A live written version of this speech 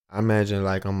I imagine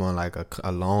like I'm on like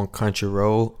a long country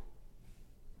road.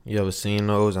 You ever seen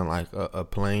those on like a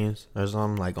planes or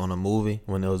something, like on a movie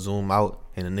when they'll zoom out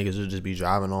and the niggas will just be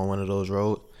driving on one of those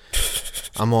roads?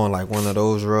 I'm on like one of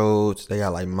those roads. They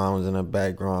got like mountains in the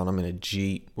background. I'm in a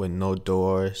Jeep with no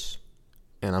doors.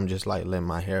 And I'm just like letting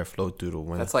my hair flow through the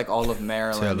wind. That's like all of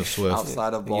Maryland Taylor Swift.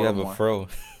 outside of You Baltimore. have a fro.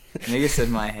 Nigga said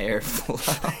my hair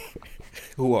flow.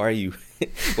 Who are you?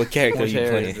 What character are Which you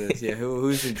hair playing? is this? Yeah,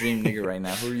 who's the dream nigga right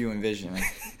now? Who are you envisioning?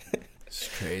 It's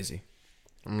crazy.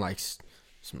 I'm like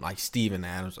Steven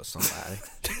Adams or somebody.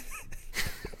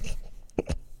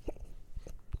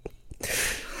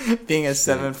 Being a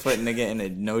 7-foot nigga in a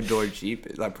no-door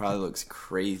Jeep, that probably looks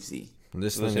crazy.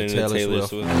 Listening to Taylor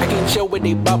Swift. I can chill with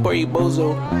they bop or a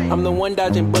bozo. I'm the one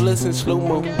dodging bullets in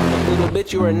slow-mo. Little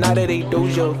bitch, you are not at a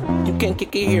dojo. You can't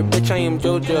kick it here, bitch, I am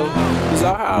JoJo. Is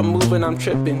all how I'm moving, I'm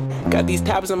tripping. Got these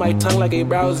tabs on my tongue like a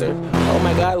browser. Oh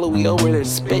my god, Louis over there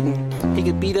spitting. He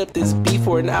could beat up this beef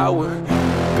for an hour.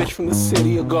 Bitch from the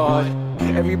city of God.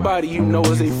 Everybody you know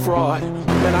is a fraud.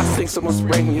 Man, I think someone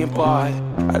sprang me in pod.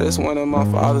 I just wanted my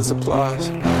father's applause.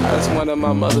 I just wanted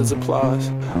my mother's applause.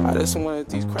 I just wanted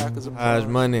these crackers applause. How's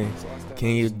money? Can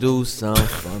you do something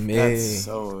for me? That's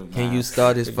so Can you nice.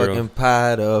 start this The girl. fucking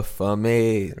pot up for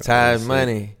me? Tired that's it.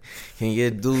 money. Can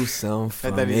you do something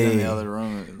I for thought he's in me? the other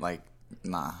room, like,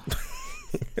 nah.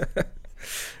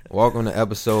 Welcome to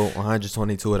episode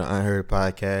 122 of the Unheard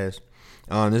Podcast.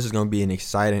 This is going to be an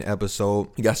exciting episode.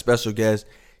 We got special guest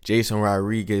Jason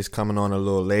Rodriguez coming on a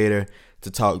little later to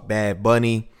talk Bad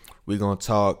Bunny. We're going to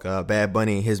talk Bad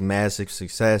Bunny and his massive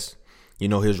success, you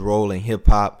know, his role in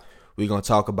hip-hop. We're going to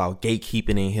talk about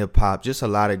gatekeeping in hip-hop, just a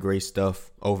lot of great stuff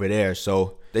over there.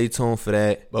 So stay tuned for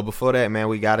that. But before that, man,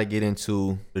 we got to get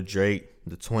into the Drake,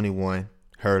 the 21,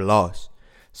 Her Loss.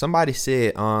 Somebody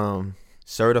said,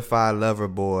 Certified Lover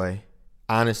Boy,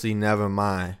 honestly, never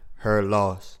mind, Her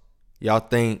Loss. Y'all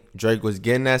think Drake was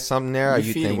getting at something there, or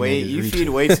you think You feed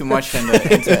way too much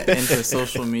into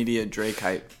social media Drake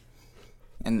hype,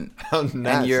 and I'm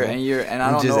not, and you're son. and I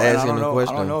I'm don't just know. And I asking don't a know. I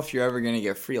question. don't know if you're ever gonna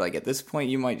get free. Like at this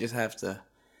point, you might just have to,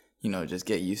 just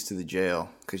get used to the jail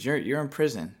because you're in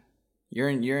prison. You're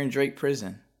in Drake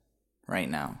prison right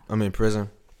now. I'm in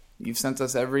prison. You've sent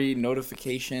us every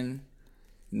notification,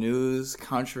 news,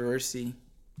 controversy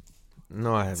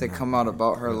No, I haven't. to come out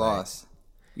about her Relax. loss.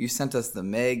 You sent us the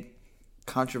Meg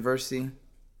controversy.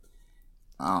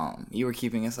 You were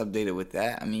keeping us updated with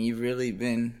that. I mean, you've really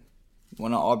been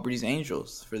one of Aubrey's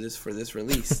angels for this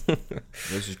release.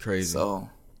 This is crazy. So,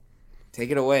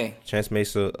 take it away. Chance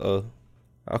makes I'll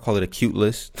call it a cute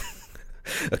list.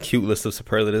 A cute list of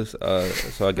superlatives.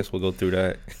 So I guess we'll go through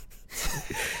that.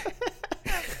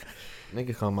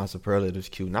 Nigga call my superlatives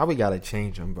cute. Now we gotta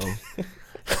change them, bro.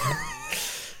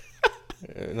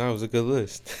 No, it was a good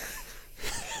list.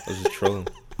 I was just trolling.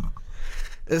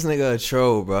 This nigga a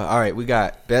troll, bro. All right, we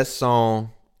got best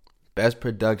song, best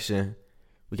production,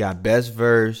 we got best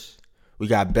verse, we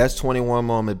got best 21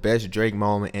 moment, best Drake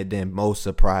moment, and then most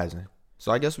surprising.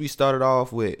 So I guess we started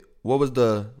off with what was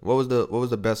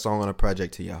the best song on the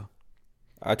project to y'all?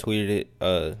 I tweeted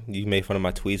it. You made fun of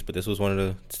my tweets, but this was one of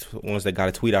the ones that got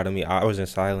a tweet out of me. I was in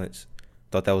silence.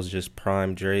 Thought that was just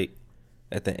prime Drake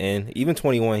at the end. Even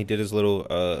 21, he did his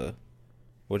little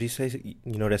what did he say?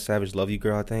 You know that Savage Love You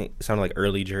Girl, I think? It sounded like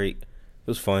early Drake. It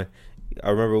was fun. I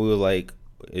remember we were like,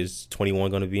 is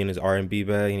 21 going to be in his R&B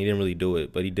bag? And he didn't really do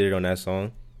it, but he did it on that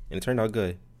song. And it turned out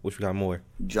good. Wish we got more.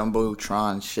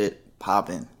 Jumbotron shit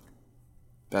popping.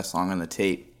 Best song on the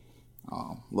tape.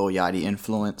 Lil Yachty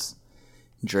influence.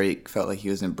 Drake felt like he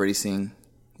was embracing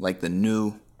like the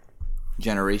new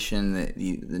generation,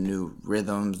 the new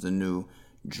rhythms, the new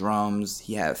drums.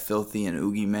 He had Filthy and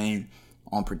Oogie Mane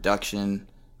on production.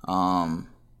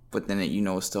 But then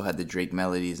it still had the Drake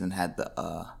melodies and had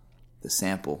the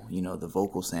sample, the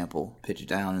vocal sample pitched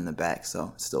down in the back.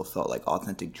 So it still felt like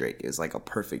authentic Drake. It was like a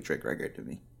perfect Drake record to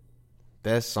me.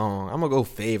 Best song. I'm gonna go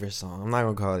favorite song. I'm not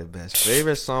gonna call it best.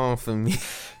 Favorite song for me.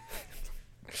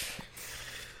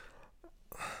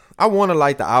 I want to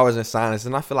like the Hours in Silence,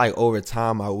 and I feel like over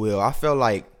time I will. I feel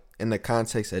like in the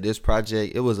context of this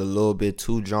project, it was a little bit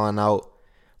too drawn out.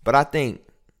 But I think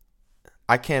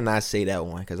I cannot say that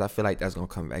one because I feel like that's going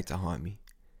to come back to haunt me.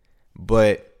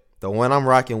 But the one I'm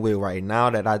rocking with right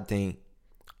now that I think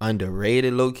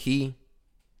underrated low-key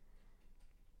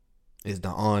is the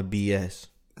On BS.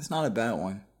 It's not a bad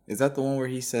one. Is that the one where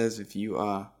he says if you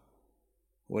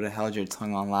would have held your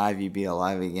tongue on live, you'd be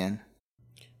alive again?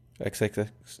 XXX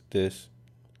this.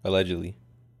 Allegedly.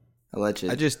 Alleged.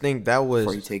 I just think that was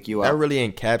Before you take you that out. really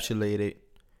encapsulated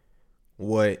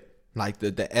what like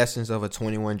the essence of a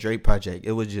 21 Drake project.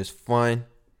 It was just fun.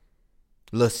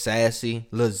 little sassy,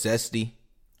 little zesty.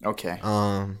 Okay.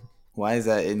 Um, Why is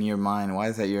that in your mind? Why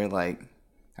is that your like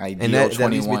ideal and that leads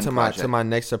 21 me to project? my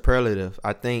next superlative.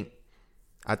 I think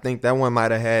that one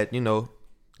might have had, you know,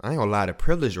 I ain't gonna lie, the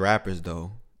privileged rappers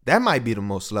though. That might be the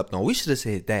most slept on. We should have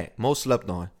said that. Most slept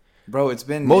on. Bro, it's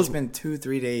been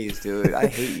 2-3 days, dude. I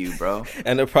hate you, bro.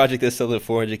 And the project is selling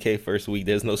 400K first week.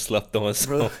 There's no slept on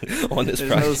song on this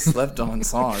There's project. no slept on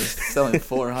songs selling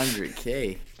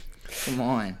 400K. Come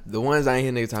on. The ones I ain't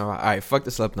hear niggas talking about. All right, fuck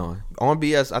the slept on. On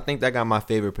BS, I think that got my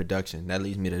favorite production. That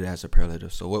leads me to that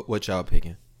superlative. So what y'all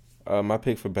picking? My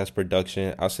pick for best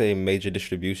production, I'll say Major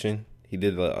Distribution. He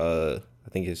did I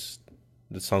think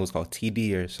the song was called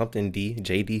TD or something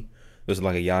JD. It was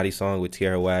like a Yachty song with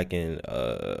Tierra Whack and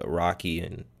Rocky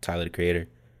and Tyler the Creator.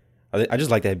 I just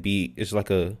like that beat. It's like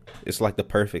the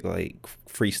perfect like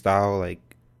freestyle, like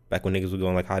back when niggas were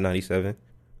going like Hot 97.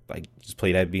 Like just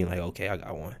play that beat and like, okay, I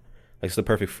got one. Like it's the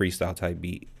perfect freestyle type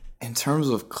beat. In terms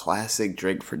of classic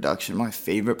Drake production, my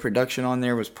favorite production on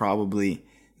there was probably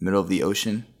Middle of the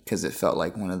Ocean, because it felt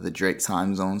like one of the Drake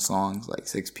time zone songs, like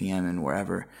 6 p.m. and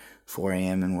wherever, 4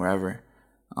 a.m. and wherever.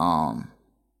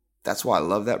 That's why I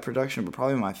love that production. But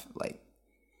probably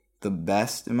the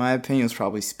best, in my opinion, was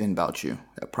probably Spin About You.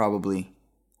 That probably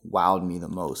wowed me the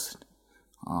most.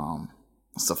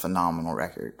 It's a phenomenal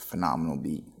record, phenomenal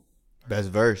beat. Best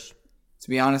verse. To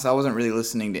be honest, I wasn't really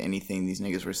listening to anything these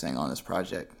niggas were saying on this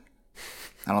project.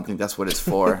 I don't think that's what it's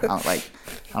for. I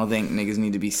don't think niggas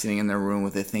need to be sitting in their room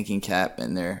with a thinking cap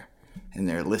and their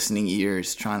listening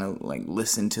ears trying to like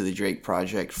listen to the Drake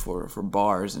project for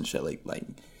bars and shit. Like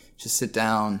just sit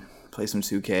down, play some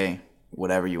 2K,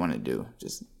 whatever you want to do.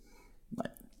 Just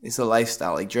like it's a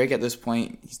lifestyle. Like Drake at this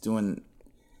point, he's doing,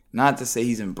 not to say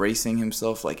he's embracing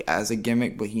himself like as a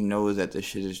gimmick, but he knows that this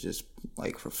shit is just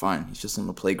like for fun. He's just on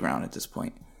the playground at this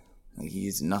point. Like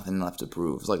he's nothing left to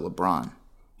prove. It's like LeBron.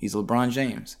 He's LeBron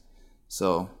James.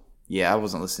 So yeah, I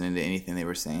wasn't listening to anything they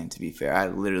were saying, to be fair. I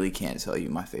literally can't tell you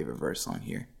my favorite verse on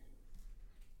here.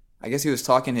 I guess he was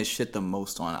talking his shit the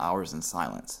most on Hours in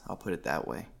Silence. I'll put it that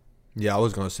way. Yeah, I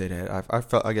was gonna say that. I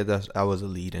felt like I was a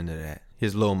lead into that.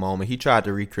 His little moment. He tried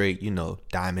to recreate,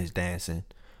 Diamonds Dancing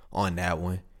on that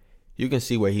one. You can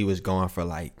see where he was going for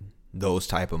like those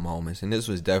type of moments, and this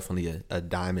was definitely a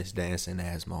Diamonds Dancing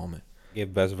ass moment.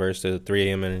 Give best verse to 3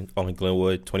 a.m. on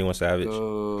Glenwood, 21 Savage. I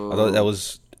thought that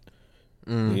was.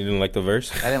 You didn't like the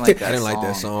verse? I didn't like that. I didn't song. like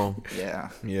that song.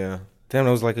 Yeah. Damn,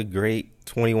 that was like a great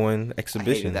 21 I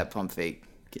exhibition. hated that pump fake.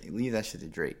 Leave that shit to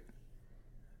Drake.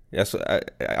 Yeah, so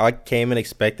I came in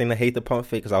expecting to hate the pump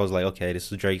fake because I was like, okay,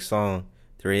 this is Drake's song.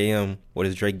 3 a.m. What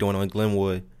is Drake doing on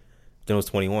Glenwood? Then it was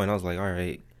 21. I was like, all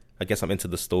right, I guess I'm into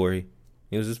the story.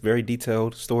 It was just very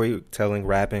detailed storytelling,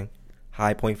 rapping.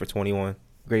 High point for 21.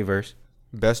 Great verse.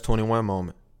 Best 21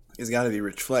 moment. It's got to be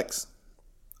Rich Flex.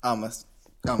 I'ma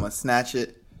snatch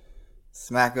it,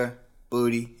 smack her,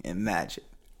 booty, and match it.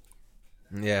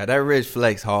 Yeah, that Rich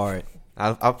Flex hard.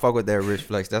 I fuck with that Rich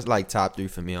Flex. That's like top 3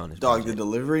 for me on this. Dog, project. the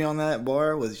delivery on that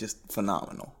bar was just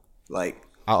phenomenal. Like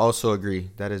I also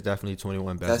agree. That is definitely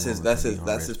 21 best.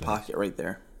 that's his pocket right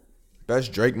there.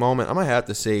 Best Drake moment. I'm gonna have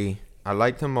to say I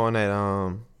liked him on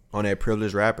that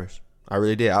Privileged Rappers. I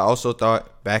really did. I also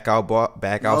thought Back Outside.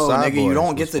 Nigga, you Boys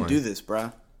don't get was to fun. do this,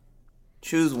 bruh.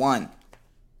 Choose one.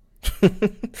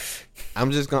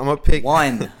 I'm gonna pick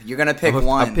One. You're gonna pick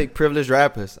one. I pick Privileged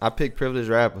Rappers.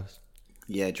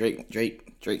 Yeah, Drake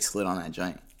slid on that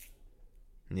joint.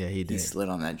 Yeah, he He did. slid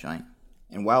on that joint.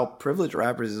 And while Privileged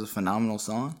Rappers is a phenomenal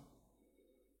song,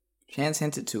 Chance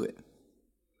hinted to it.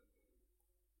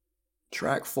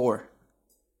 Track 4.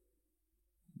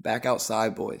 Back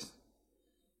Outside Boys.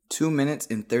 2 minutes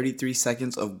and 33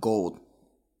 seconds of gold.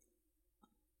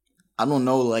 I don't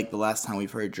know, like, the last time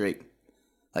we've heard Drake.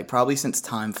 Like, probably since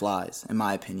Time Flies, in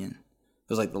my opinion. It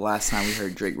was, like, the last time we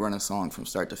heard Drake run a song from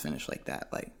start to finish like that.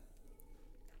 Like,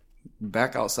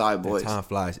 Back Outside Boys. Time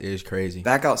Flies is crazy.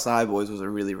 Back Outside Boys was a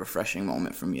really refreshing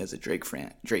moment for me as a Drake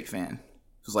fan.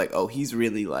 It was like, oh, he's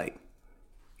really, like,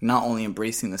 not only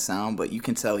embracing the sound, but you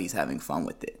can tell he's having fun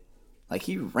with it. Like,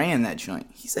 he ran that joint.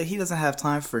 He said he doesn't have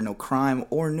time for no crime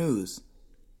or news.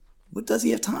 What does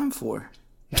he have time for?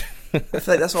 I feel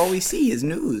like that's all we see is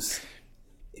news.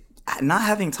 Not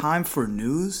having time for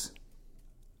news?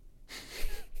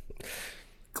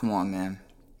 Come on, man.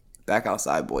 Back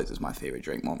Outside Boys is my favorite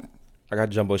Drake moment. I got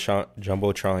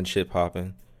Jumbotron shit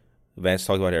popping. Vance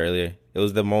talked about it earlier. It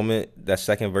was the moment that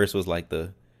second verse was like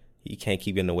the he can't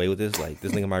keep getting away with this. Like,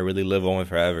 this nigga might really live on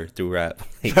forever through rap.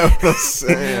 Like, That's what I'm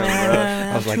saying, bro.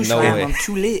 I was like, Too no slam, way. I'm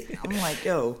too lit. I'm like,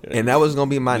 yo. And that was gonna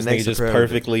be my This next nigga just superlative.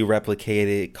 perfectly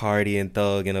replicated Cardi and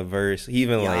Thug in a verse. He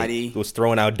even Yachty. like was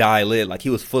throwing out Die Lit. Like, he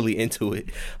was fully into it.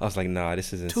 I was like, nah,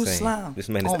 this is Too insane. slam. This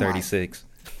man is Oh my. 36.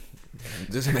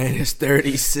 This man is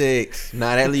 36.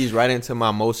 Now that leads right into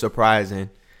my most surprising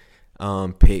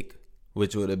pick,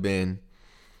 which would have been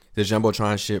the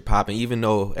Jumbotron shit popping. Even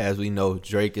though, as we know,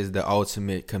 Drake is the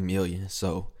ultimate chameleon,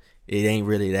 so it ain't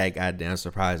really that goddamn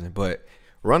surprising. But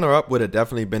runner up would have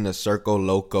definitely been the Circo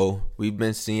Loco. We've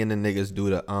been seeing the niggas do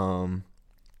the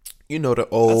the That's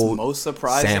old most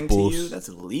surprising samples. to you? That's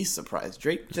the least surprised.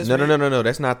 Drake just No.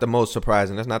 That's not the most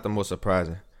surprising.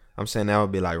 I'm saying that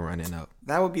would be like running up.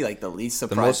 That would be like the least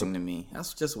surprising to me.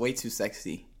 That's just way too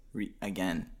sexy.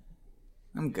 Again,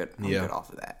 I'm good. I'm good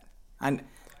off of that.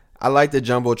 I like the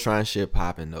Jumbotron shit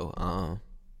popping though. I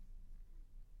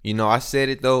said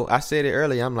it though. I said it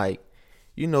earlier. I'm like,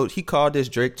 he called this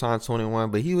Drake Time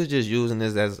 21, but he was just using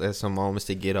this as some moments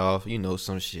to get off,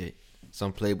 some shit,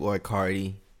 some Playboy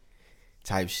Cardi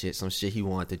type shit, some shit he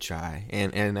wanted to try.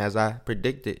 And as I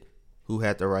predicted, who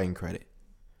had the writing credit?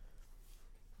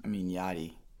 I mean,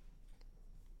 Yachty.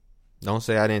 Don't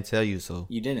say I didn't tell you so.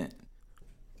 You didn't.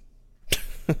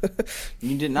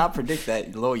 You did not predict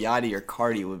that Lil Yachty or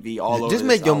Cardi would be all over. Just this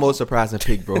make your album. most surprising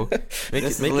pick, bro. Make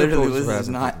This your literally most was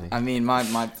surprising not. pick. I mean,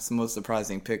 my most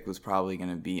surprising pick was probably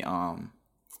gonna be I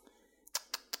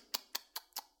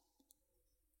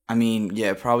mean,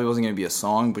 yeah, it probably wasn't gonna be a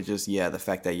song, but just the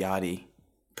fact that Yachty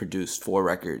produced 4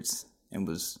 records and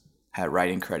had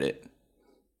writing credit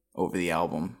over the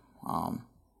album.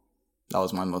 That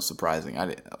was my most surprising.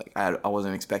 I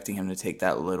wasn't expecting him to take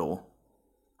that little.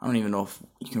 I don't even know if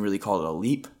you can really call it a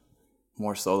leap.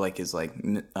 More so like his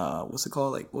what's it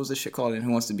called? Like, what was this shit called in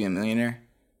Who Wants to Be a Millionaire?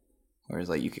 Whereas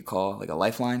like you could call like a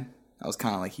lifeline. That was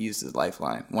kind of like he used his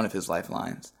lifeline, one of his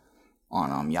lifelines,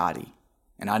 on Yachty.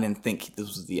 And I didn't think this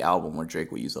was the album where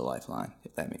Drake would use a lifeline,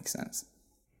 if that makes sense.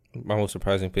 My most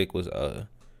surprising pick was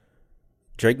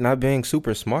Drake not being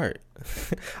super smart.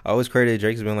 I always credited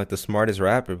Drake as being like the smartest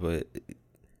rapper, but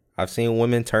I've seen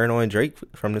women turn on Drake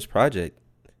from this project.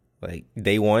 Like,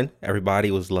 day one,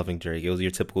 everybody was loving Drake. It was your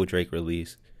typical Drake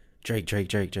release.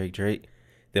 Drake.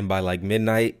 Then by like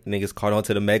midnight, niggas caught on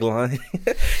to the Meg line.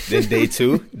 Then day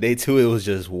two, it was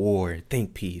just war.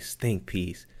 Think peace,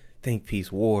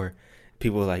 war.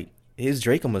 People were like, is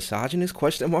Drake a misogynist? ?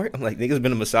 I'm like, nigga's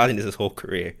been a misogynist his whole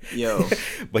career. Yo.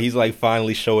 But he's like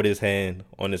finally showed his hand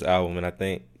on this album, and I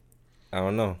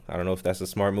don't know if that's a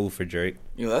smart move for Drake.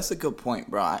 Yo, that's a good point,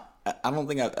 bro. I don't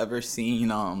think I've ever seen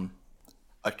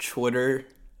a Twitter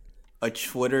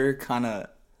kind of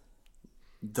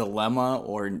dilemma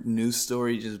or news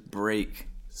story just break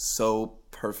so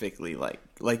perfectly.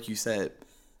 Like you said,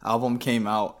 album came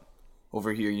out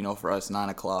over here, for us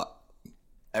 9:00.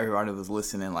 Everybody was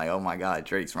listening like, oh my God,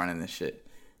 Drake's running this shit.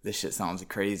 This shit sounds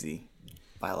crazy.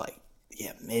 By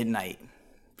midnight,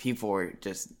 people were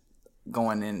just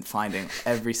going in finding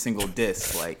every single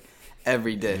diss, like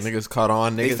every diss. Niggas caught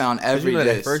on. They found every that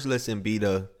diss. first listen be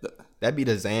the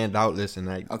Zanned Out listen.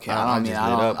 Like, Okay, I'm not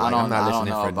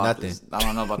listening for nothing. I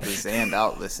don't know about the Zanned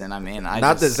Out listen. I mean, I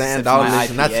Not just the Zanned sipped Out my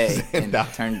listen, not the IPA Zanned and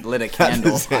Out. lit a Not the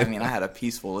candle. I Zanned mean, I had a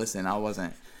peaceful listen. I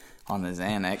wasn't on the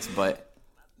Xanax, but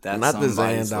that's Not the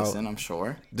somebody's Zanned Out. listen, I'm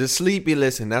sure. The sleepy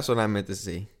listen. That's what I meant to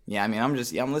say. Yeah, I mean, I'm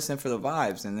listening for the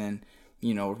vibes, and then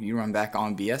you run back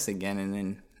on BS again, and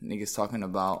then niggas talking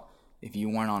about if you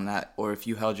weren't on that, or if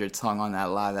you held your tongue on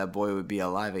that lie, that boy would be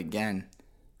alive again.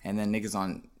 And then niggas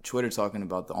on Twitter talking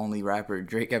about the only rapper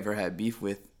Drake ever had beef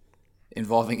with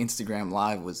involving Instagram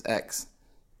Live was X.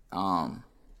 And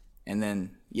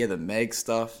then, the Meg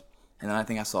stuff. And then I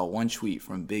think I saw one tweet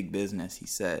from Big Business. He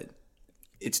said,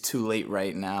 it's too late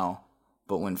right now,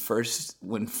 but when first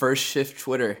shift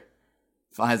Twitter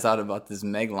finds out about this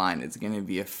Meg line, it's going to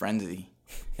be a frenzy.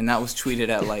 And that was tweeted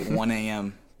at like 1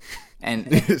 a.m. And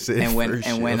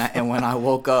when I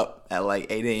woke up at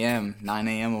like 8 a.m., 9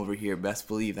 a.m. over here, best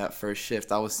believe that first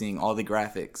shift, I was seeing all the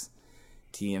graphics,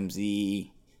 TMZ,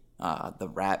 the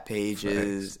rap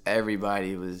pages,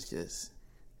 everybody was just,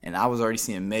 and I was already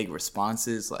seeing Meg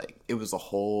responses. Like, it was a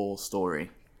whole story.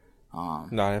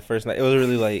 That first night, it was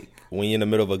really like when you're in the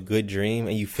middle of a good dream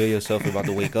and you feel yourself about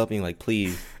to wake up and you're like,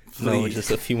 please, no,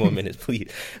 just a few more minutes,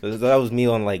 please. That was me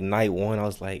on like night one. I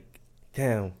was like,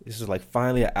 damn, this is like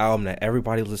finally an album that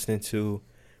everybody was listening to,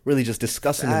 really just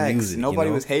discussing the music. Nobody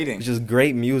was hating. It's just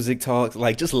great music talks,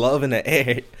 like just love in the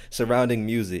air surrounding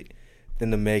music.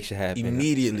 Then the Meg shit happened.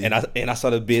 Immediately. And I saw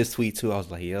the Biz tweet too. I was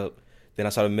like, yep. Then I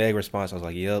saw the Meg response. I was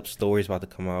like, yep, story's about to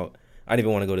come out. I didn't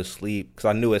even want to go to sleep because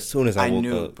I knew as soon as I woke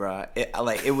knew, up. bro.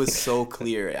 It was so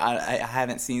clear. I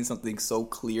haven't seen something so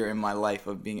clear in my life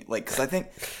of being like, because I think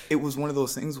it was one of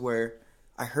those things where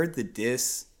I heard the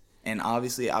diss, and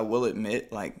obviously I will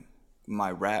admit, like,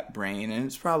 my rap brain, and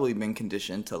it's probably been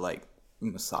conditioned to like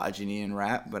misogyny in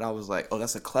rap, but I was like, oh,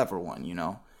 that's a clever one, you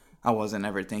know. I wasn't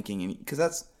ever thinking, because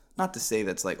that's not to say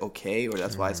that's like okay or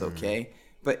that's why it's okay.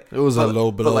 But it was a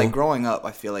low blow. But like growing up,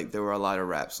 I feel like there were a lot of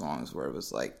rap songs where it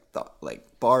was like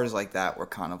bars like that were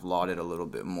kind of lauded a little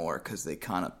bit more because they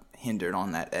kind of hindered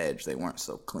on that edge. They weren't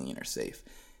so clean or safe,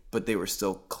 but they were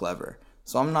still clever.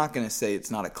 So I'm not gonna say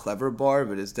it's not a clever bar,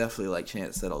 but it's definitely, like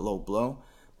Chance said, a low blow.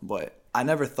 But I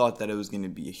never thought that it was gonna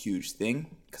be a huge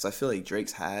thing because I feel like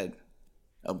Drake's had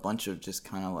a bunch of just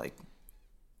kind of like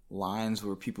lines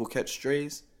where people catch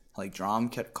strays. Like Drum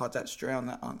caught that stray on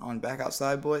that on Back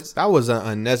Outside Boys. That was an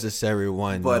unnecessary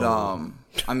one. But though.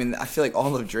 I mean, I feel like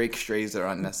all of Drake's strays are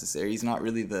unnecessary. He's not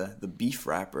really the beef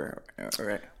rapper,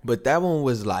 right? But that one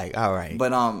was like, all right.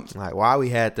 But like why we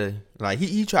had to like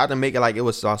he tried to make it like it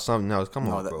was something else. Come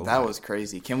on, bro. That was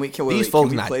crazy. Can we these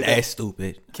folks not that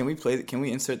stupid? Can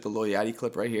we insert the Lil Yachty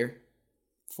clip right here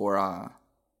for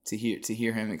to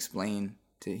hear him explain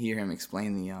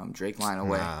the Drake line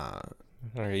away?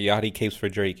 All right, Yachty capes for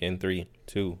Drake in 3,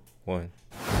 2, 1.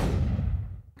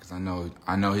 Because I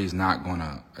know he's not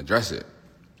gonna address it.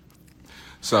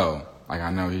 So like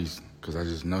because I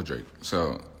just know Drake.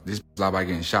 So this lie about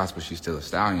getting shots, but she's still a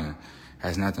stallion,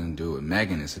 has nothing to do with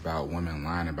Megan. It's about women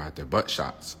lying about their butt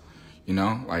shots. You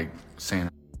know, like saying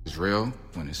it's real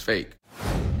when it's fake.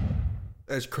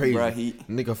 That's crazy. Bruh,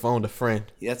 nigga phoned a friend.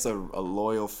 That's a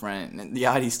loyal friend. And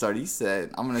Yachty started. He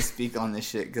said, "I'm gonna speak on this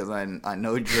shit because I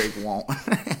know Drake won't."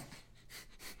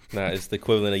 Nah, it's the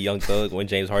equivalent of Young Thug when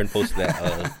James Harden posted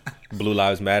that Blue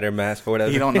Lives Matter mask or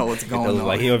whatever. He don't know what's going on.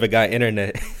 Like he don't even got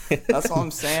internet. That's what I'm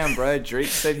saying, bro. Drake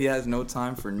said he has no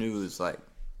time for news. Like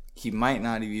he might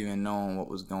not have even known what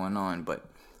was going on. But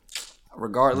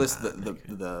regardless,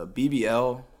 the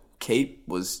BBL cape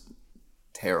was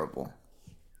terrible.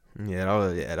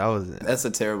 That's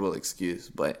a terrible excuse,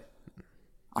 but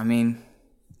I mean,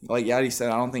 like Yachty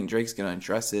said, I don't think Drake's gonna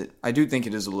address it. I do think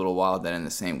it is a little wild that in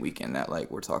the same weekend that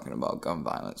like we're talking about gun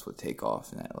violence with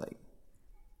Takeoff and that like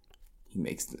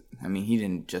he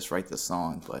didn't just write the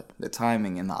song, but the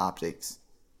timing and the optics.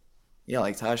 Yeah,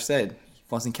 like Taj said, he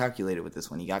wasn't calculated with this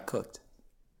one. He got cooked.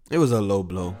 It was a low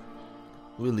blow.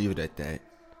 We'll leave it at that.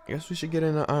 I guess we should get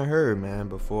into Unheard, man,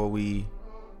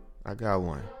 I got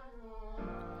one.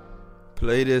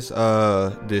 Play this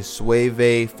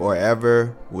Suave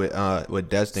Forever with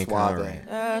Destin Conrad.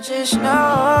 I just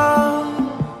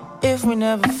know if we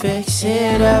never fix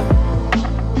it up,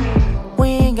 we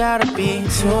ain't gotta be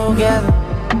together.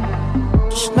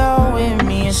 Just know with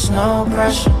me it's no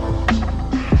pressure,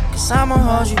 cause I'ma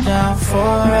hold you down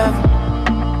forever,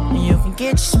 and you can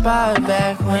get your spot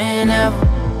back whenever,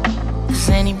 cause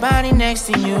anybody next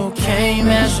to you can't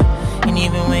measure. And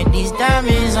even with these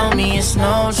diamonds on me, it's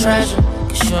no treasure,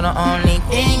 cause you're the only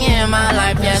thing in my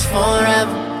life that's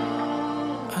forever.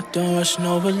 I don't rush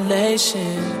no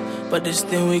relation, but this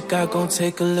thing we got gon'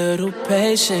 take a little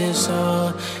patience.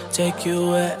 So take you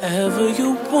wherever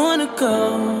you wanna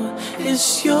go,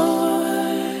 it's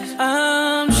yours,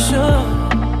 I'm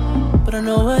sure. But I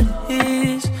know what it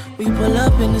is, we pull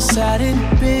up in the side of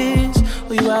the Benz,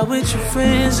 or you out with your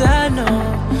friends, I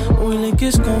know. When we link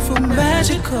it's gon' feel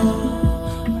magical,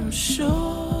 I'm sure.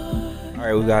 All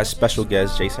right, we got special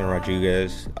guest Jason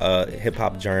Rodriguez,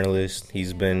 hip-hop journalist.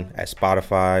 He's been at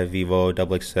Spotify, Vivo,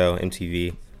 XXL,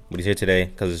 MTV. But he's here today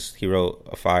because he wrote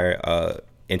a fire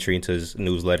entry into his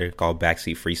newsletter called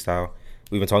Backseat Freestyle.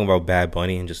 We've been talking about Bad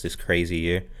Bunny in just this crazy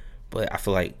year, but I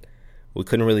feel like we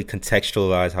couldn't really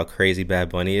contextualize how crazy Bad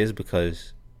Bunny is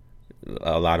because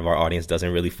a lot of our audience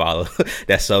doesn't really follow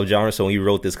that subgenre. So when you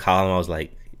wrote this column, I was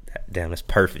like, damn, that's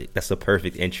perfect. That's the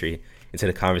perfect entry into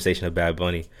the conversation of Bad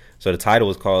Bunny. So the title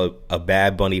was called A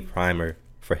Bad Bunny Primer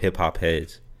for Hip Hop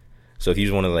Heads. So if you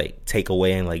just want to like take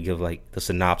away and like give like the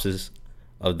synopsis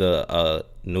of the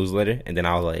newsletter, and then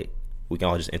we can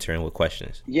all just enter in with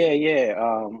questions. Yeah.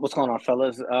 What's going on,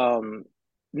 fellas? I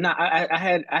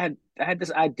had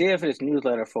this idea for this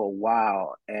newsletter for a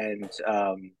while, and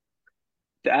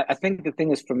I think the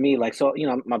thing is for me, like, so, you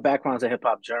know, my background's a hip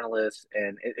hop journalist,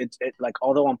 and it's like,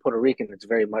 although I'm Puerto Rican, it's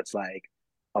very much like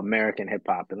American hip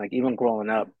hop. And like, even growing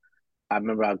up, I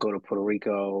remember I'd go to Puerto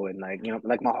Rico and like, you know,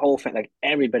 like my whole like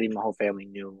everybody in my whole family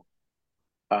knew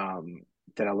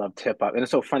that I loved hip hop. And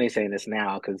it's so funny saying this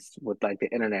now because with like the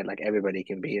internet, like everybody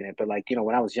can be in it. But like, you know,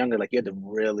 when I was younger, like you had to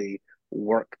really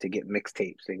work to get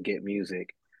mixtapes and get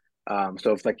music.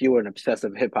 So if like you were an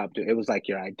obsessive hip hop dude, it was like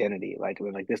your identity. Like I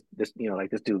mean, like this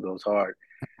like this dude goes hard.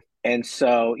 And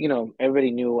so,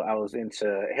 everybody knew I was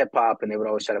into hip hop, and they would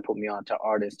always try to put me on to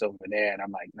artists over there, and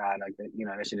I'm like, nah, like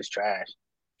that shit is trash.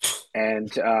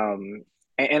 And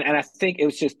and I think it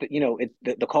was just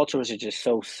the culture was just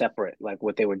so separate, like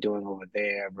what they were doing over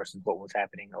there versus what was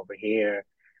happening over here.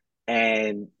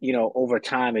 And over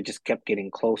time, it just kept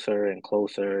getting closer and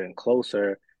closer and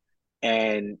closer.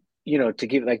 And to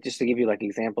give you like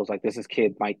examples, like this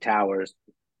kid Mike Towers,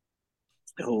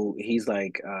 who he's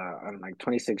like I'm like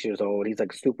 26 years old. He's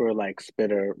like super like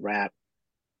spitter rap,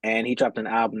 and he dropped an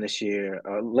album this year,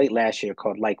 late last year,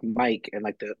 called Like Mike, and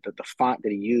like the font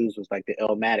that he used was like the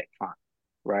Illmatic font,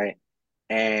 right?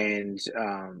 And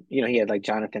he had like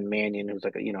Jonathan Mannion, who's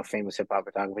like a famous hip hop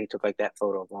photographer. He took like that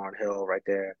photo of Lauryn Hill right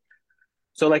there.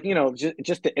 So like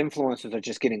just the influences are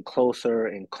just getting closer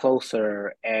and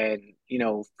closer, and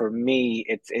for me,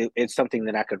 it's something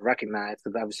that I could recognize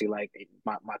because obviously like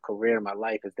my career, my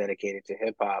life is dedicated to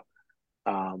hip hop,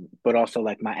 but also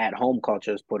like my at home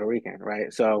culture is Puerto Rican,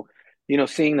 right? So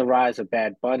seeing the rise of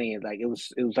Bad Bunny, like it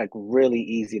was like really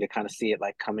easy to kind of see it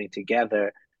like coming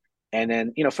together, and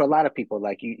then for a lot of people,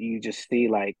 like you just see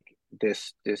like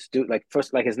this dude, like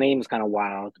first like his name is kind of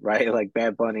wild, right? Like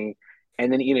Bad Bunny,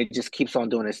 and then it just keeps on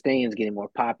doing his thing, and getting more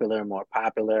popular and more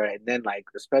popular, and then like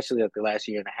especially like the last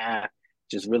year and a half,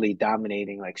 just really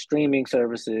dominating like streaming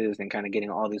services and kind of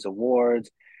getting all these awards.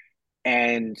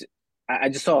 And I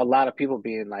just saw a lot of people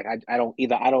being like, I don't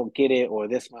get it, or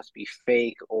this must be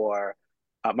fake, or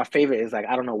my favorite is like,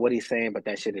 I don't know what he's saying, but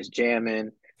that shit is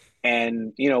jamming.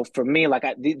 And for me, like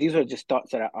these are just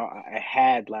thoughts that I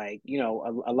had. Like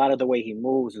a lot of the way he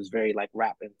moves is very like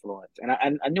rap influence, and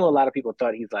I knew a lot of people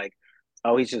thought he's like,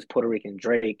 oh, he's just Puerto Rican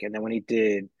Drake. And then when he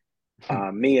did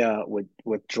Mia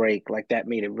with Drake, like that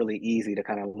made it really easy to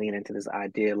kind of lean into this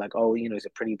idea, like, oh, he's a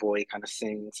pretty boy, kind of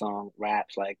sing song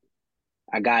raps. Like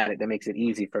I got it. That makes it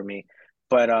easy for me.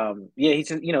 But yeah, he's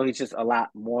just a lot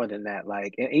more than that.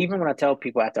 Like, and even when I tell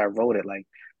people after I wrote it, like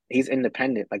he's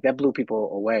independent. Like that blew people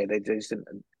away. They just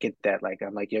didn't get that. Like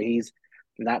I'm like, yo, he's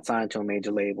not signed to a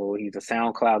major label. He's a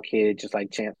SoundCloud kid, just like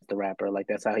Chance the Rapper. Like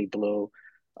that's how he blew.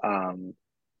 Um,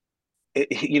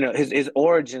 his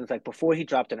origins, like before he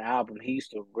dropped an album, he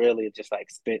used to really just like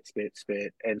spit,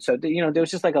 and so there was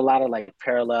just like a lot of like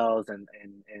parallels, and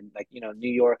like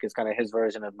New York is kind of his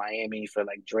version of Miami for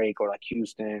like Drake, or like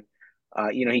Houston.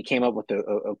 He came up with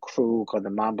a crew called the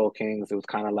Mambo Kings. It was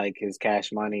kind of like his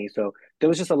Cash Money. So there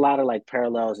was just a lot of like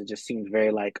parallels. It just seemed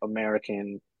very like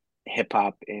American hip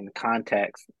hop in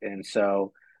context, and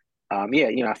so yeah,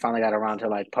 I finally got around to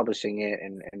like publishing it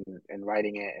and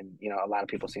writing it, and a lot of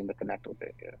people seem to connect with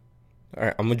it. Yeah. All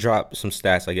right, I'm gonna drop some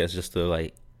stats, I guess, just to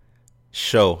like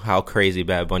show how crazy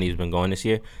Bad Bunny's been going this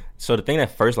year. So the thing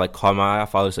that first like caught my eye, I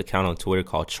follow this account on Twitter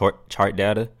called Chart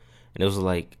Data, and it was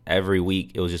like every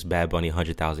week it was just Bad Bunny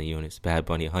 100,000 units, Bad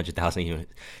Bunny 100,000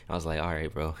 units. I was like, all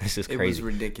right, bro, this is crazy. It was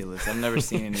ridiculous. I've never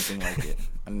seen anything like it.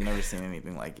 I've never seen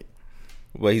anything like it.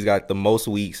 But he's got the most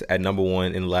weeks at number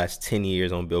one in the last 10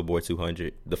 years on Billboard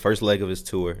 200. The first leg of his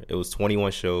tour, it was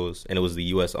 21 shows, and it was the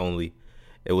U.S. only.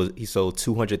 He sold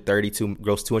grossed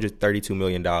 $232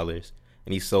 million, and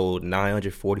he sold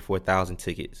 944,000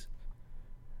 tickets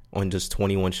on just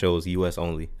 21 shows, U.S.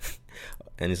 only.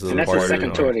 And that's his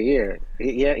second tour of the year.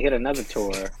 He had another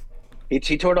tour. He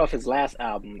toured off his last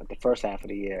album at the first half of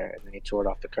the year, and then he toured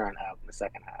off the current album the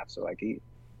second half. So like he's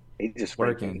just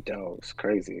working dough. It's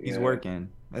crazy. He's working.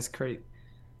 That's crazy.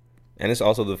 And it's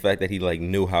also the fact that he like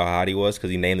knew how hot he was,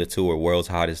 because he named the tour World's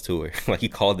Hottest Tour. Like he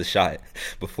called the shot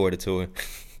before the tour.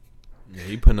 Yeah,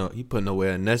 he putting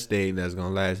away a nest egg that's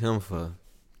gonna last him for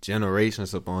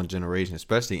generations upon generations,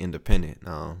 especially independent,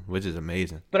 which is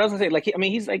amazing. But I was gonna say, like,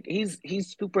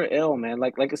 he's super ill, man.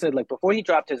 Like I said, like before he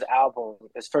dropped his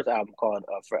first album called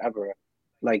Forever,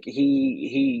 like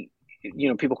he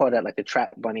people call that like the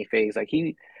Trap Bunny phase. Like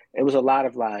it was a lot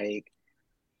of like,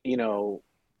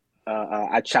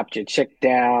 I chopped your chick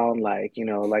down, like,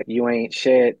 like you ain't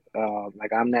shit,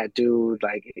 like I'm that dude.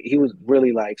 Like he was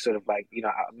really like sort of like,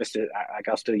 Mr. Like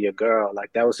I'll steal your girl.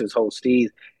 Like that was his whole steez.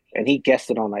 And he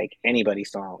guested on like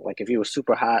anybody's song. Like if you were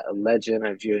super hot, a legend,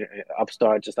 or if you're an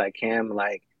upstart just like him,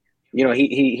 like,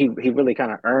 he really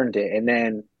kind of earned it. And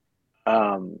then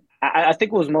I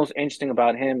think what was most interesting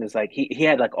about him is like he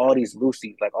had like all these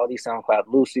Lucy's, like all these SoundCloud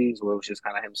Lucy's, where it was just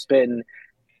kind of him spitting.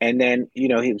 And then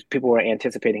people were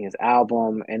anticipating his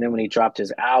album, and then when he dropped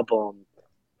his album,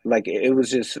 like it was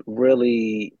just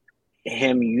really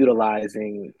him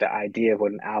utilizing the idea of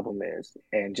what an album is,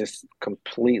 and just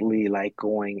completely like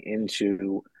going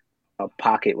into a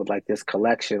pocket with like this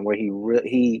collection where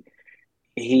he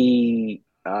he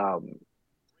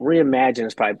reimagine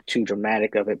is probably too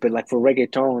dramatic of it, but like for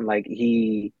reggaeton, like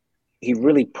he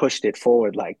really pushed it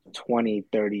forward like 20,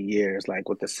 30 years, like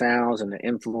with the sounds and the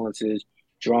influences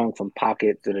drawn from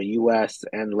pockets of the US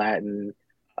and Latin.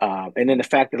 And then the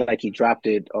fact that like he dropped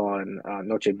it on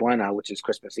Noche Buena, which is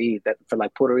Christmas Eve, that for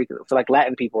like Puerto Rico, for like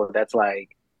Latin people, that's like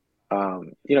you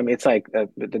know, what I mean, it's like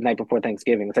the night before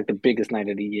Thanksgiving. It's like the biggest night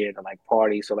of the year to like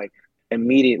party. So like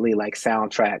immediately like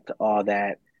soundtrack to all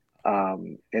that.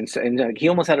 And so and like, he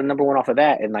almost had a number one off of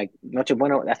that. And like Noche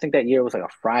Bueno, I think that year was like a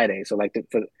Friday. So like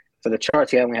for the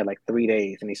charts, he only had like 3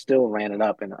 days, and he still ran it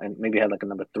up and maybe had like a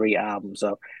number three album.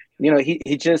 So you know, he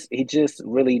just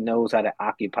really knows how to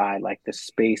occupy like the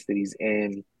space that he's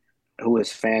in, who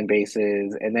his fan base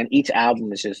is, and then each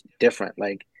album is just different.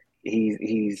 Like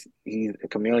he's a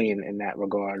chameleon in that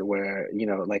regard. Where you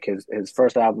know, like his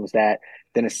first album was that,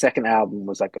 then his second album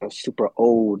was like a super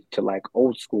ode to like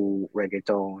old school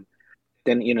reggaeton.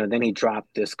 Then you know, then he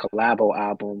dropped this collabo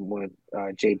album with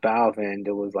J Balvin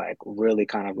that was like really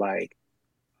kind of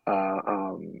uh,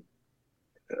 um,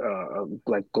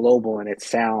 like global, and it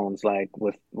sounds like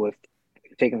with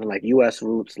taking like U.S.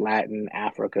 roots, Latin,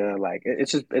 Africa. Like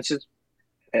it's just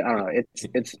I don't know.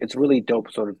 It's really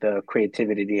dope, sort of the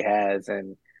creativity that he has,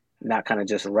 and not kind of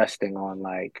just resting on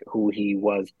like who he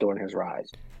was during his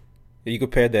rise. You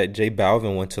compared that J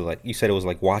Balvin went to like you said it was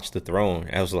like Watch the Throne.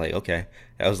 I was like, okay.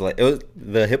 I was like it was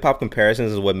the hip hop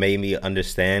comparisons is what made me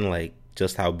understand like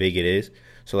just how big it is.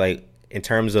 So like in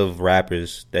terms of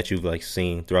rappers that you've like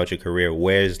seen throughout your career,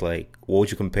 where's like what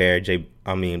would you compare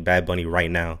Bad Bunny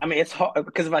right now? I mean, it's hard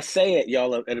because if I say it,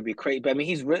 y'all, it'll be crazy. But I mean,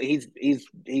 he's really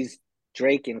he's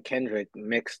Drake and Kendrick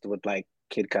mixed with like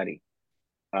Kid Cudi,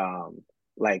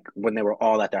 like when they were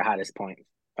all at their hottest point.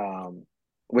 Um,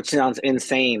 which sounds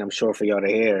insane, I'm sure, for y'all to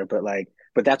hear, but like,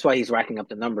 but that's why he's racking up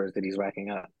the numbers that he's racking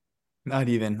up. Not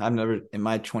even. I've never in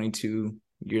my 22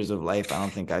 years of life. I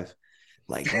don't think I've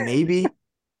like maybe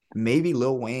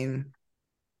Lil Wayne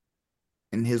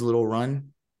in his little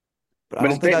run, but I But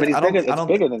don't think but I it's don't.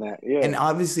 bigger than that. Yeah. And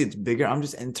obviously it's bigger. I'm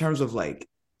just in terms of like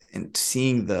and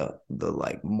seeing the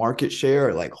like market share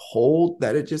or like hold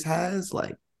that it just has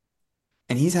like,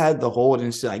 and he's had the hold,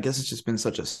 and I guess it's just been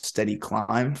such a steady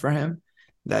climb for him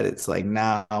that it's like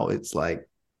now it's like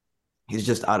he's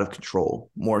just out of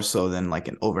control more so than like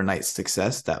an overnight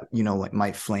success that you know like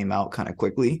might flame out kind of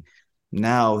quickly.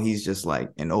 Now he's just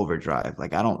like in overdrive.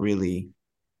 Like I don't really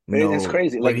It's know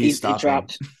crazy. where Like he's stopping.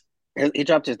 he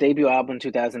dropped his debut album in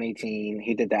 2018.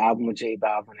 He did the album with J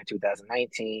Balvin in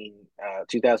 2019.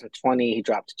 2020 he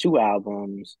dropped two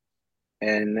albums,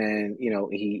 and then you know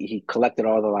he collected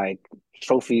all the like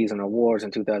trophies and awards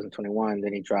in 2021.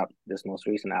 Then he dropped this most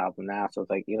recent album now. So it's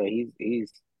like you know he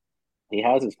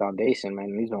has his foundation, man.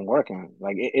 And he's been working.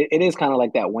 Like it is kind of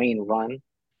like that Wayne run,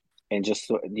 and just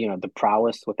you know the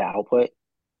prowess with the output.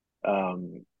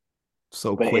 Um,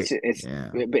 So but quick. Yeah.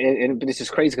 but it's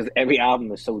just crazy because every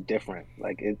album is so different.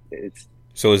 Like it's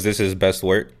So is this his best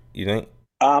work, you think?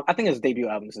 I think his debut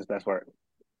album is his best work.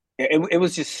 It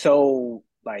was just so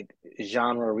like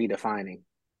genre redefining,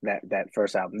 that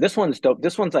first album. This one's dope.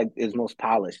 This one's like his most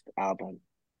polished album.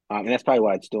 And that's probably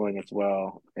why it's doing as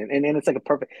well. And it's like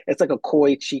it's like a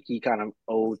coy, cheeky kind of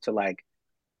ode to like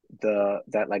the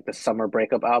summer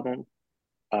breakup album.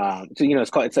 So you know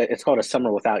it's called A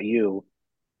Summer Without You.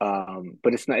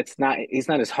 But it's not he's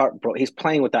not as heartbroken. He's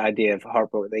playing with the idea of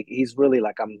heartbroken. Like, he's really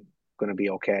like, I'm gonna be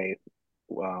okay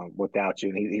without you.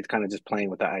 And he's kind of just playing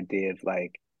with the idea of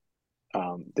like,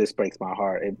 this breaks my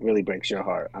heart. It really breaks your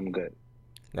heart. I'm good.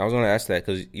 I was gonna ask that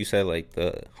because you said like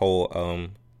the whole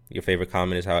your favorite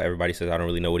comment is how everybody says I don't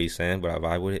really know what he's saying, but I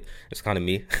vibe with it. It's kind of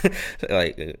me.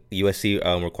 Like USC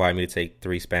required me to take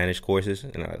 3 Spanish courses,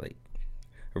 and I like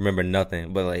remember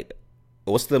nothing. But like,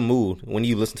 what's the mood when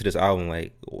you listen to this album?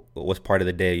 Like, what's part of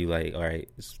the day you like? All right,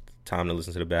 it's time to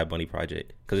listen to the Bad Bunny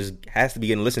project because it has to be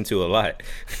getting listened to a lot.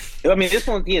 I mean, this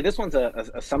one's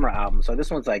a summer album, so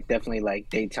this one's like definitely like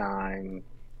daytime.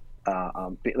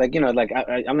 Like you know, like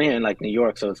I'm here in like New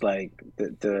York, so it's like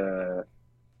the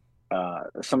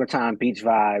summertime beach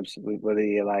vibes, whether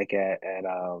you're like at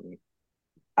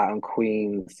out in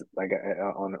Queens, like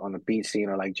on the beach scene,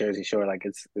 or like Jersey Shore, like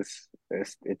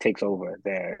it takes over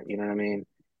there. You know what I mean?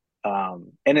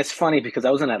 And it's funny because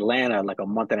I was in Atlanta like a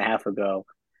month and a half ago,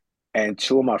 and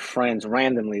two of my friends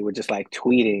randomly were just like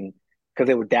tweeting because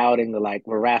they were doubting the like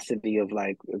veracity of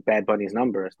like Bad Bunny's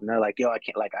numbers, and they're like, "Yo, I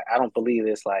can't like I don't believe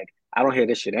this. Like I don't hear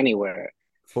this shit anywhere."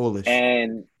 Foolish.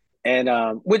 And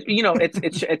which you know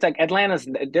it's like Atlanta's,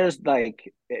 there's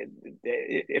like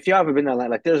if you ever been to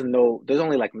Atlanta, like there's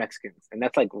only like Mexicans, and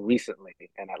that's like recently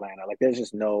in Atlanta. Like there's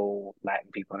just no Latin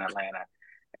people in Atlanta.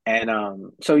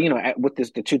 And so with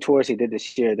the two tours he did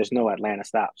this year, there's no Atlanta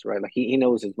stops, right? Like he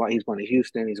knows he's going to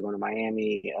Houston, he's going to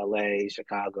Miami, LA,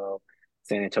 Chicago,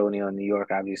 San Antonio, New York,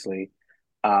 obviously.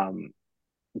 Um,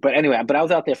 but anyway, but I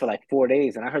was out there for like 4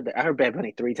 days, and I heard Bad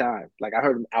Bunny 3 times. Like I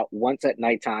heard him out once at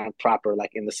nighttime, proper,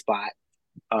 like in the spot.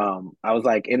 I was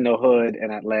like in the hood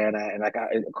in Atlanta, and like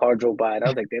a car drove by, and I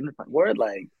was like, damn, word,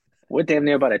 like we're damn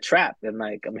near about a trap, and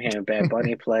like I'm hearing Bad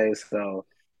Bunny play, so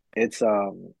it's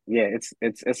yeah,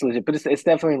 it's legit, but it's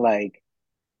definitely like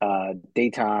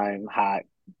daytime hot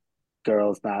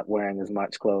girls not wearing as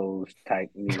much clothes type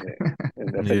music.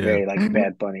 That's a Yeah. very like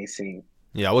Bad Bunny scene.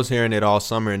 Yeah, I was hearing it all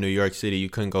summer in New York City. You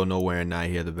couldn't go nowhere and not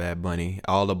hear the Bad Bunny.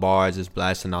 All the bars is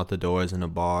blasting out the doors in the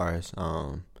bars.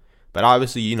 But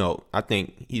obviously, I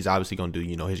think he's obviously gonna do,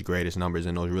 his greatest numbers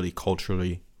in those really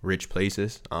culturally rich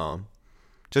places.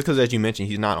 Just because, as you mentioned,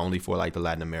 he's not only for like the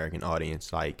Latin American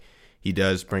audience. Like he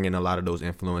does bring in a lot of those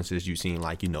influences. You've seen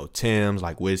like Tim's,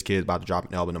 like Wizkid about to drop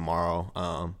an album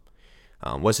tomorrow.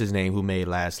 What's his name? Who made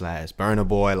Last Burna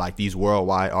Boy? Like these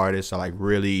worldwide artists are like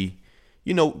really,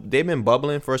 they've been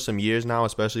bubbling for some years now.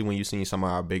 Especially when you've seen some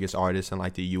of our biggest artists in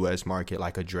like the U.S. market,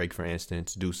 like a Drake, for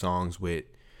instance, do songs with,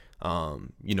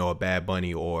 a Bad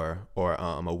Bunny or a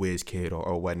Wizkid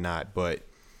or whatnot. But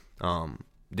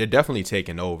they're definitely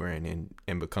taking over and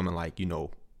becoming like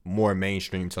more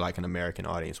mainstream to like an American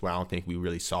audience. Where I don't think we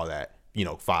really saw that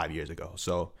 5 years ago.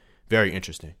 So very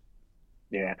interesting.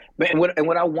 Yeah, but and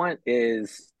what I want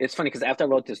is, it's funny because after I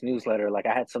wrote this newsletter, like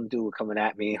I had some dude coming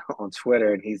at me on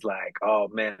Twitter, and he's like, "Oh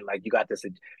man, like you got this,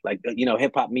 like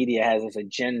hip hop media has this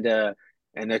agenda,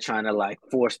 and they're trying to like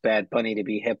force Bad Bunny to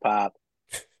be hip hop."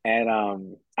 And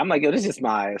I'm like, "Yo, this is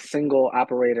my single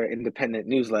operator independent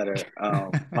newsletter,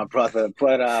 my brother."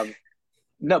 But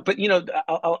no, but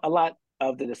a lot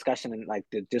of the discussion and like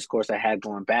the discourse I had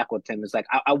going back with him is like,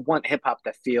 I want hip hop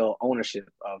to feel ownership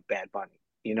of Bad Bunny.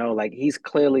 Like he's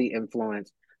clearly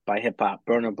influenced by hip hop.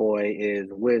 Burner Boy is,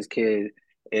 Wizkid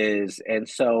is, and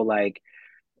so like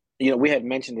we had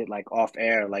mentioned it like off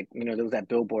air. Like there was that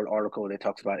Billboard article that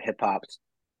talks about hip hop's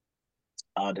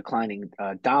declining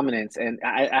dominance, and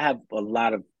I have a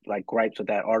lot of like gripes with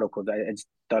that article. I just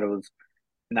thought it was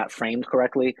not framed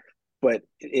correctly, but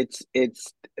it's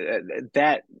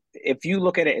that if you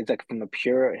look at it, it's like from a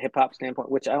pure hip hop standpoint,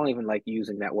 which I don't even like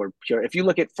using that word pure. If you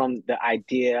look at from the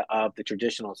idea of the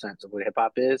traditional sense of what hip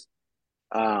hop is,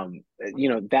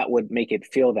 that would make it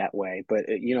feel that way. But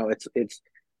it's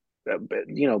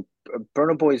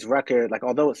Burna Boy's record, like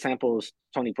although it samples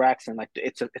Tony Braxton, like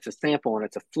it's a sample and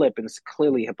it's a flip, and it's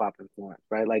clearly hip hop influence,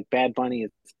 right? Like Bad Bunny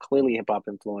is clearly hip hop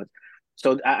influence.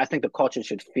 So I think the culture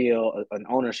should feel an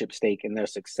ownership stake in their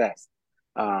success,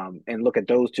 and look at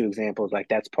those two examples. Like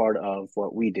that's part of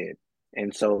what we did,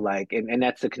 and so like and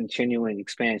that's the continuing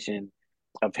expansion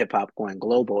of hip hop going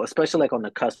global, especially like on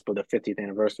the cusp of the 50th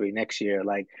anniversary next year.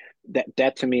 Like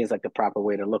that to me is like the proper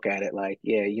way to look at it. Like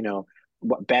yeah,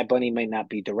 Bad Bunny may not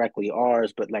be directly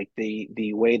ours, but like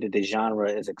the way that the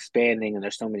genre is expanding and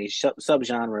there's so many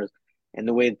subgenres, and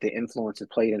the way that the influence is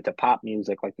played into pop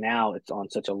music, like now it's on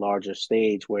such a larger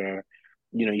stage where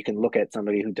you can look at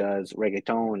somebody who does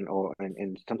reggaeton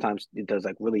and sometimes it does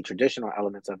like really traditional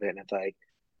elements of it, and it's like,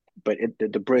 but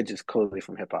the bridge is clearly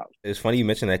from hip hop. It's funny you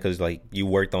mentioned that because like you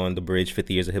worked on the Bridge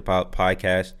 50 Years of Hip Hop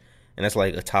podcast, and that's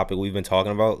like a topic we've been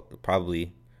talking about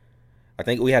probably. I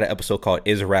think we had an episode called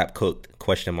 "Is Rap Cooked?"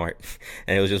 question mark,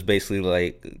 and it was just basically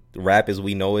like rap as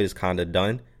we know it is kind of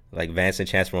done. Like Vance and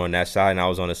Chance were on that side, and I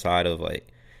was on the side of like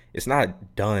it's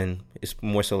not done. It's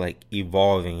more so like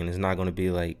evolving, and it's not going to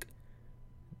be like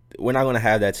we're not going to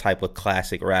have that type of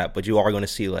classic rap, but you are going to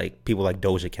see like people like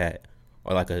Doja Cat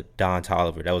or like a Don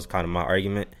Toliver. That was kind of my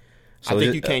argument. So I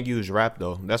think you can't use rap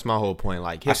though. That's my whole point.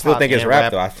 Like I still think it's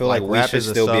rap though. I feel like we should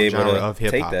still be able to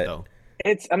take that. Though.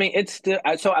 It's still,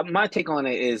 so my take on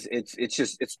it is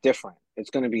it's different. It's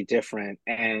going to be different,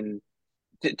 and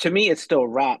to me, it's still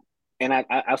rap, and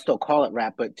I'll still call it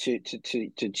rap. But to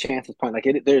Chance's point, like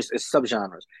it's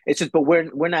subgenres. It's just, but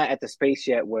we're not at the space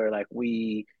yet where like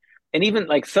and even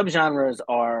like subgenres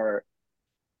are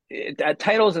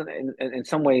titles in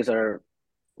some ways are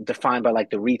defined by like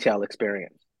the retail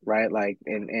experience, right? Like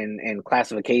in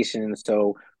classifications.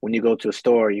 So when you go to a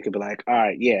store, you could be like, all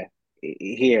right, yeah,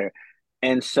 here.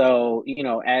 And so,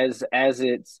 as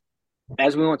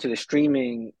we went to the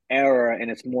streaming era,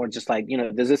 and it's more just like,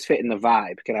 does this fit in the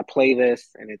vibe? Can I play this?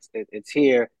 And it's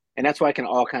here, and that's why I can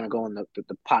all kind of go in the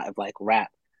pot of like rap.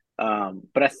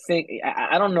 But I think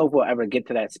I don't know if we'll ever get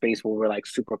to that space where we're like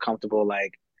super comfortable,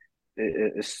 like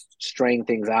straying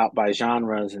things out by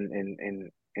genres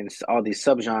and all these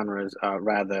subgenres,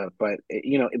 rather. But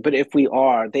but if we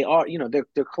are, they are,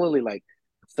 they're clearly like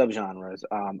subgenres.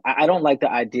 I don't like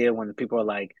the idea when people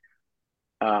are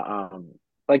uh, um,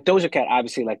 like Doja Cat.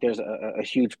 Obviously, like there's a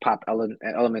huge pop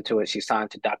element to it. She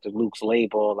signed to Dr. Luke's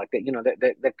label, like that. You know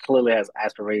that clearly has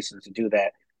aspirations to do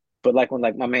that. But like when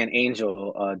like my man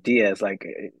Angel Diaz, like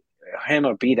him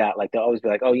or B Dot, like they'll always be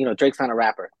like, oh, Drake's not a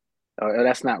rapper. Or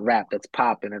that's not rap, that's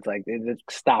pop, and it's like,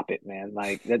 stop it, man.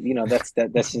 Like that,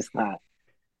 that's just not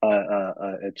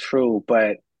true.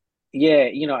 But yeah,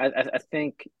 I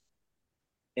think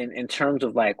in terms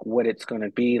of like what it's going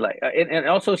to be like, and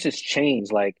also it's just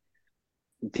changed. Like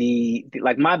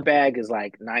like my bag is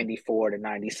like 94 to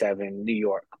 97 New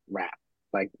York rap,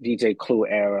 like DJ Clue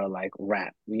era, like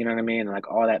rap. You know what I mean? Like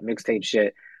all that mixtape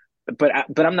shit. But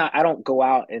I'm not. I don't go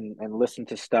out and listen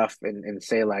to stuff and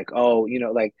say like, oh,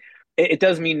 like it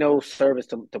does me no service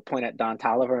to point at Don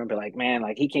Toliver and be like, man,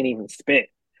 like he can't even spit.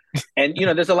 And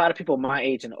there's a lot of people my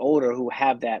age and older who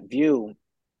have that view,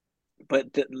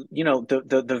 but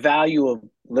the value of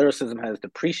lyricism has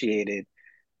depreciated,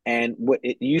 and what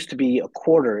it used to be a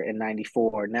quarter in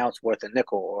 '94, now it's worth a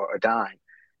nickel or a dime.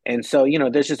 And so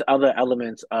there's just other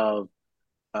elements of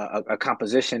a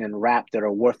composition and rap that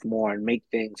are worth more and make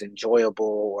things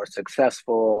enjoyable or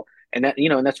successful, and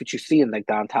that's what you see in like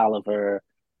Don Toliver,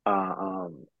 uh,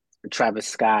 um, Travis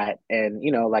Scott, and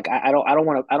like I don't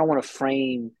want to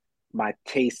frame my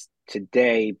taste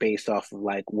today based off of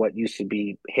like what used to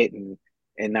be hitting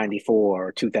in '94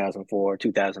 or 2004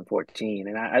 2014.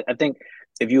 And I think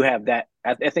if you have that,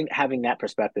 I think having that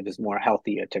perspective is more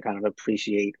healthier to kind of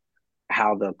appreciate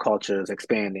how the culture is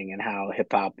expanding and how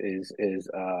hip hop is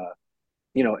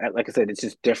like I said, it's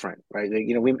just different, right? Like,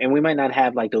 we might not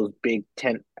have like those big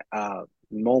tent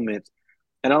moments,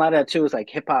 and a lot of that too is like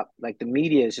hip hop, like the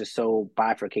media is just so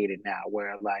bifurcated now,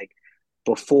 where like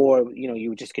before, you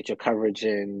would just get your coverage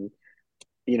in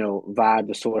Vibe,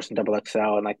 The Source, and Double XL,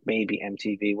 and like maybe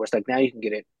MTV. Where it's like now you can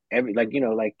get it every, like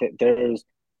like there's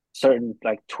certain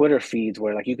like Twitter feeds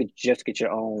where like you could just get your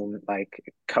own like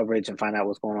coverage and find out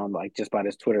what's going on, like just by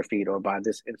this Twitter feed or by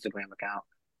this Instagram account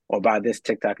or by this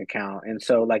TikTok account. And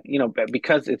so like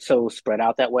because it's so spread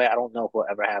out that way, I don't know if we'll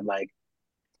ever have like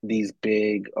these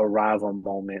big arrival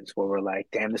moments where we're like,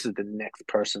 damn, this is the next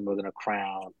person we're gonna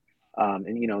crown.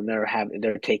 And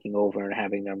they're taking over and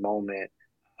having their moment.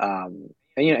 And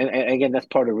again, that's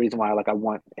part of the reason why like I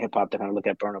want hip hop to kind of look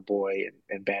at Burna Boy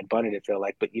and Bad Bunny to feel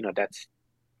like, but that's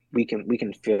we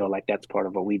can feel like that's part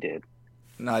of what we did.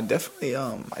 No, I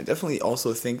definitely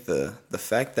also think the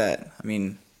fact that, I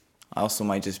mean, I also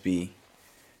might just be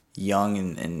young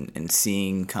and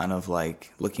seeing kind of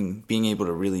like being able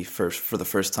to really for the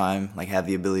first time like have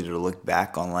the ability to look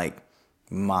back on like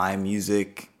my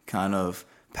music kind of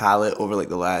palette over like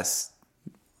the last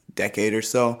decade or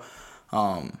so.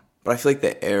 But I feel like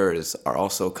the eras are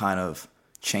also kind of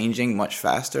changing much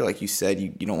faster. Like you said, you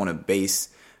don't want to base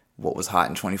what was hot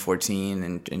in 2014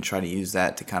 and try to use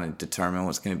that to kind of determine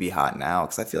what's going to be hot now.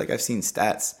 Because I feel like I've seen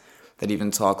stats that even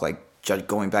talk like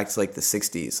going back to like the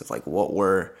 60s of like what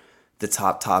were the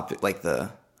top topic, like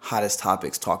the hottest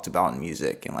topics talked about in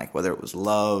music, and like whether it was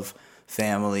love,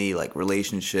 family, like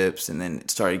relationships, and then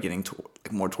it started getting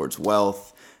like more towards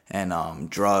wealth and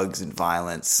drugs and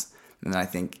violence. And I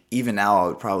think even now I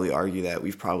would probably argue that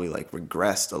we've probably like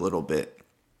regressed a little bit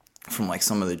from like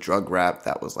some of the drug rap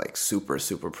that was like super,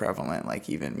 super prevalent, like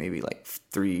even maybe like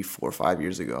 3, 4, 5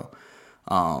 years ago.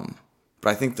 But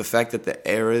I think the fact that the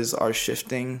eras are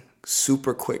shifting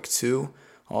super quick too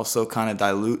also kind of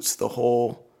dilutes the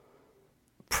whole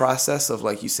process of,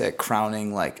 like you said,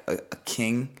 crowning like a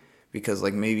king, because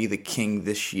like maybe the king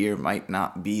this year might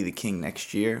not be the king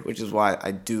next year, which is why I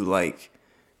do like,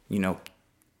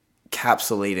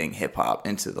 capsulating hip hop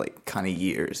into like kind of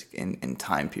years and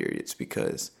time periods,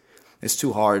 because it's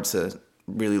too hard to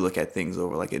really look at things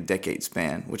over like a decade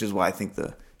span, which is why I think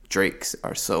the Drakes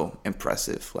are so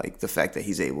impressive. Like the fact that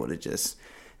he's able to just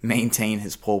maintain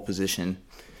his pole position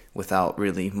without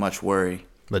really much worry.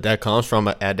 But that comes from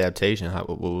an adaptation.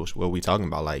 What we talking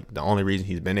about? Like the only reason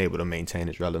he's been able to maintain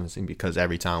his relevancy because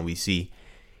every time we see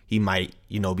he might,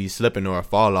 be slipping or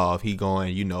fall off, he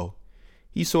going,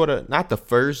 he's sort of not the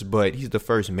first, but he's the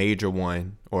first major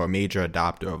one or a major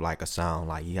adopter of like a sound.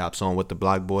 Like he hops on with the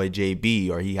Block Boy JB,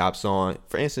 or he hops on,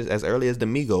 for instance, as early as the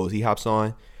Migos, he hops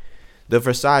on the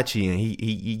Versace, and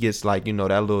he gets like that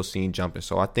little scene jumping.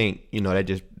 So I think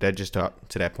that just to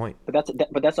that point.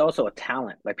 But that's also a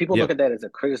talent. Like people look at that as a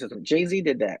criticism. Jay-Z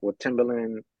did that with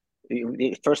Timberland.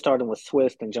 He first started with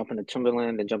Swiss, then jumping to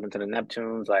Timberland, then jumping to the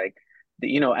Neptunes. Like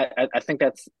I think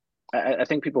that's. I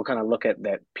think people kind of look at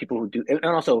that, people who do, and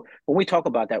also when we talk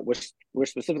about that, we're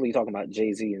specifically talking about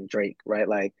Jay-Z and Drake, right?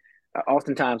 Like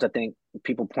oftentimes I think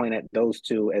people point at those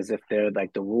two as if they're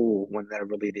like the rule when they're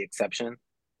really the exception.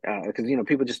 Because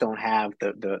people just don't have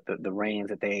the reins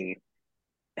that they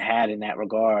had in that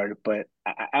regard. But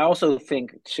I also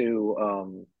think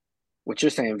too, what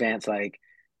you're saying, Vance, like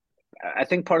I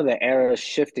think part of the era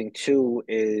shifting too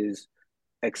is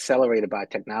accelerated by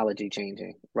technology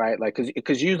changing, right? Like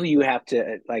because usually you have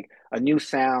to like a new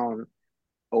sound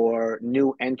or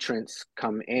new entrants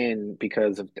come in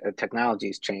because of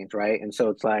technology's change, right? And so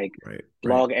it's like Right. Right.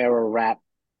 blog era rap,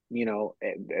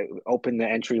 opened the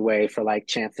entryway for like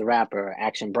Chance the Rapper,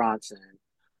 Action Bronson.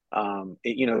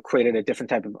 It created a different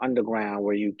type of underground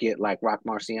where you get like Rock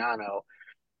Marciano,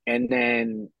 and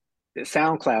then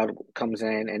SoundCloud comes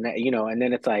in, and and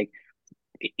then it's like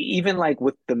even like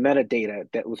with the metadata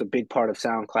that was a big part of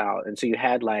SoundCloud, and so you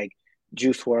had like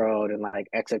Juice World and like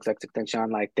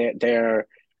XXXTentacion, like they're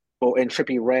or in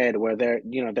Trippie Redd, where they're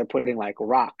putting like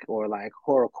rock or like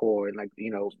horrorcore and like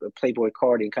Playboy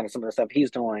Cardi and kind of some of the stuff he's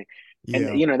doing, and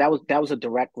Yeah. that was a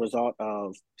direct result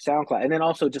of SoundCloud, and then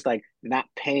also just like not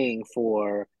paying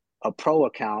for a pro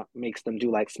account makes them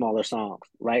do like smaller songs,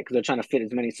 right? Because they're trying to fit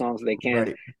as many songs as they can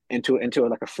Right. into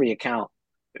like a free account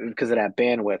because of that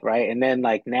bandwidth, right? And then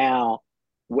like now,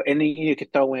 and then you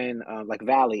could throw in like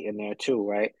Valley in there too,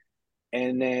 right?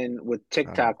 And then with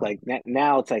TikTok, like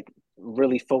now it's like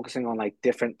really focusing on like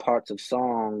different parts of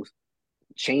songs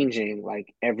changing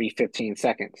like every 15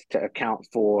 seconds to account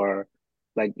for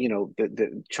like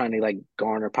the trying to like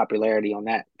garner popularity on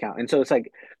that account. And so it's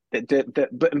like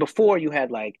but before you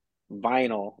had like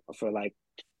vinyl for like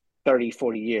 30,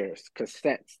 40 years,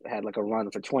 cassettes had like a run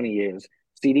for 20 years,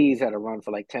 CDs had a run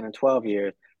for like 10 and 12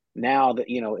 years. Now that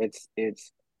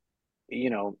it's you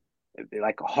know,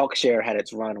 like Hawkshare had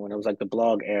its run when it was like the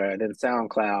blog era, then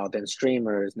SoundCloud, then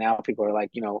streamers. Now people are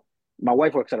like, my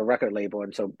wife works at a record label,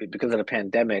 and so because of the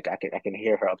pandemic, I can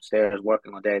hear her upstairs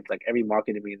working all day. It's like every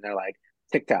marketing meeting, they're like,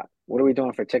 TikTok, what are we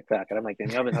doing for TikTok? And I'm like,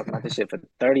 damn, y'all been talking about this shit for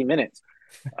 30 minutes.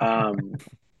 Um,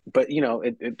 but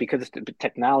because the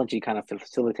technology kind of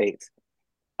facilitates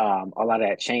a lot of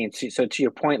that change. So to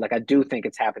your point, like I do think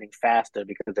it's happening faster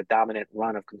because the dominant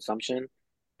run of consumption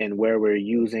and where we're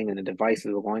using and the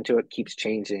devices we're going to it keeps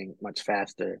changing much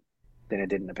faster than it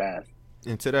did in the past.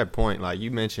 And to that point, like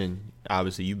you mentioned,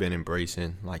 obviously you've been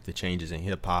embracing like the changes in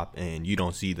hip hop, and you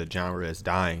don't see the genre as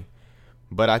dying.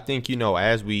 But I think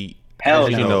Hell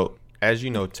no. as you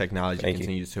know, technology Thank you.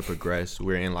 continues to progress.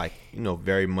 We're in like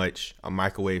very much a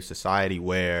microwave society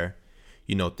where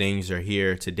things are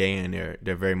here today and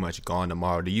they're very much gone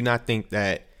tomorrow. Do you not think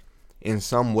that in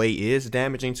some way is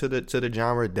damaging to the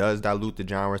genre, does dilute the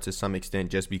genre to some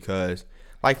extent, just because,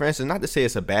 like for instance, not to say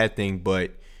it's a bad thing,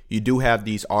 but you do have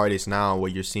these artists now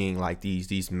where you're seeing like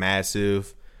these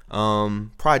massive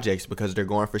projects because they're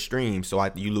going for streams, so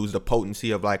like you lose the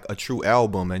potency of like a true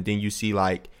album, and then you see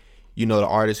like the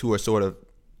artists who are sort of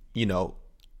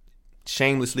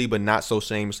shamelessly but not so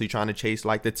shamelessly trying to chase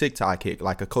like the TikTok hit.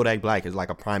 Like a Kodak Black is like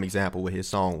a prime example with his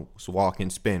song Walk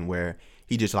and Spin, where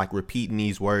he just like repeating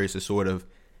these words to sort of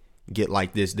get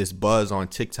like this buzz on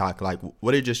TikTok. Like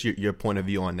what is just your point of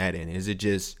view on that end? Is it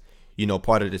just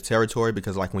part of the territory?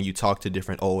 Because like when you talk to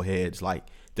different old heads, like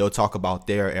they'll talk about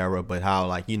their era, but how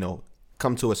like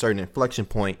come to a certain inflection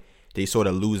point, they sort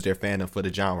of lose their fandom for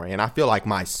the genre. And I feel like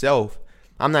myself,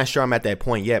 I'm not sure I'm at that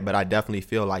point yet, but I definitely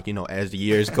feel like as the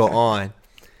years go on,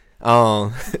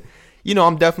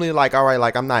 I'm definitely like, all right,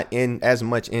 like I'm not in as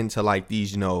much into like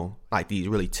these like these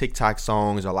really TikTok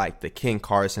songs or like the Ken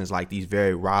Carsons, like these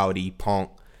very rowdy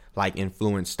punk like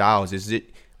influenced styles. Is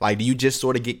it like, do you just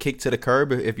sort of get kicked to the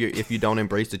curb if you don't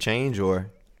embrace the change,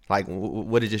 or like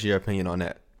what is just your opinion on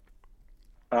that?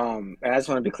 I just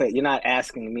want to be clear. You're not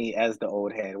asking me as the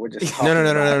old head. We're just No, talking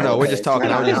about no. old We're just heads. talking.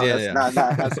 No, I'm no, just no. yeah.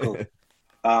 That's cool.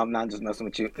 Not just messing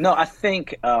with you. No, I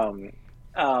think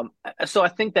so I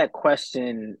think that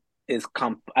question is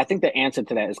I think the answer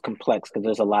to that is complex because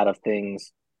there's a lot of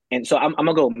things. And so I'm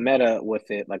gonna go meta with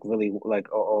it, like really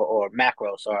like or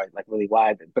macro, sorry, like really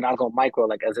wide, but I'll go micro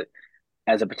like as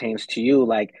it pertains to you.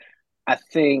 Like I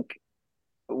think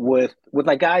with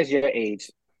like guys your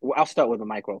age, I'll start with the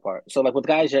micro part. So like with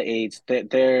guys your age,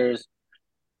 there's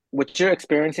what you're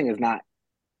experiencing is not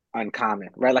uncommon,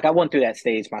 right? Like I went through that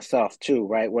stage myself too,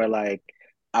 right? Where like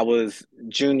I was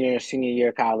junior, senior year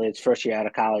of college, first year out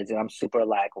of college, and I'm super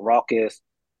like raucous,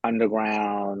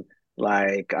 underground.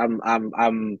 Like I'm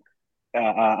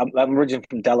originally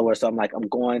from Delaware, so I'm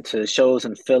going to shows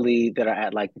in Philly that are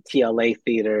at like the TLA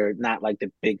theater, not like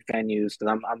the big venues.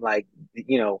 Because I'm like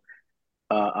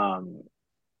uh, um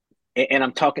and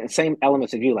I'm talking the same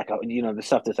elements of you, like the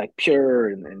stuff that's like pure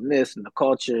and this and the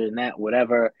culture and that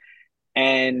whatever.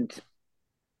 And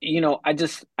I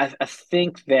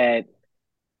think that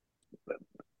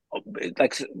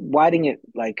like widening it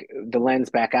like the lens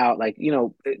back out, like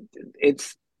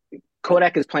it's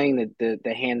Kodak is playing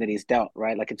the hand that he's dealt,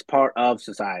 right? Like it's part of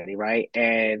society, right?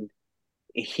 And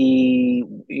he,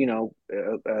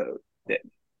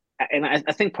 and I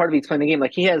think part of he's playing the game.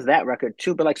 Like he has that record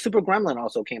too, but like Super Gremlin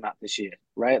also came out this year,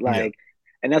 right? Yeah. Like,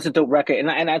 and that's a dope record. And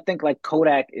I think like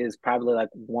Kodak is probably like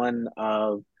one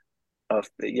of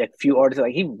like few artists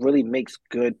like he really makes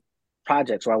good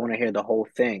projects where I want to hear the whole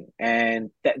thing,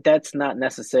 and that's not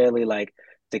necessarily like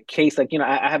the case. Like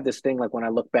I have this thing like when I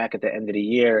look back at the end of the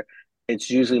year, it's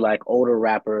usually like older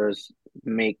rappers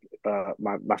make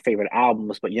my favorite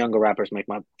albums, but younger rappers make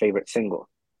my favorite single.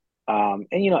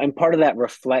 And part of that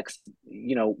reflects,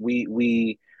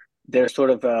 we there's sort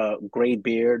of a gray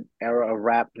beard era of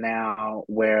rap now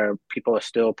where people are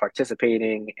still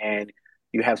participating, and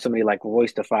you have somebody like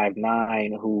Royce da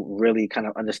 5'9" who really kind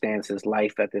of understands his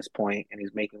life at this point, and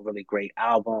he's making really great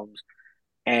albums.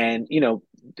 And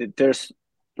there's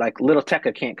like Little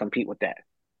Tecca can't compete with that,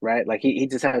 right? Like he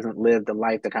just hasn't lived the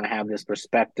life to kind of have this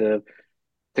perspective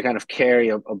to kind of carry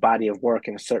a body of work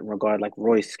in a certain regard like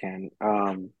Royce can.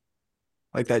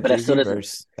 Like that But that still Jay-Z doesn't.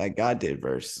 verse, that God did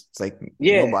verse. It's like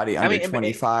Yeah, nobody I under mean,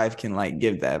 25 can like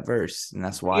give that verse, and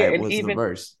that's why yeah, it and was the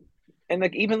verse.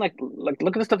 like even like look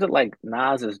at the stuff that like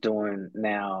Nas is doing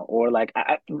now, or like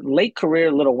late career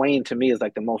Lil Wayne to me is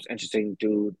like the most interesting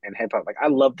dude in hip hop. Like I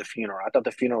love The Funeral. I thought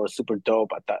The Funeral was super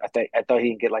dope. I thought he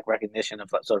didn't get like recognition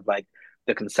of like, sort of like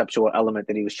the conceptual element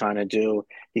that he was trying to do.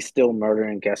 He's still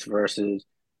murdering guest verses.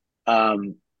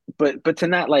 Um, but to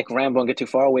not like ramble and get too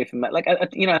far away from that, like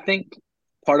I think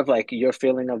part of like your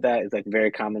feeling of that is like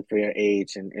very common for your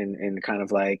age, and kind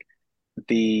of like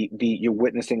the you're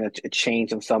witnessing a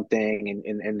change of something,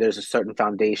 and there's a certain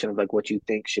foundation of like what you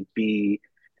think should be,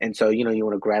 and so you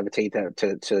want to gravitate that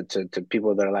to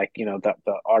people that are like the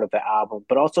art of the album,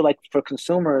 but also like for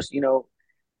consumers,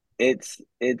 it's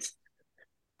it's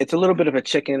a little bit of a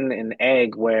chicken and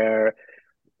egg where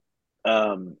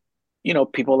um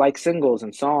people like singles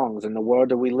and songs. In the world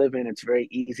that we live in, it's very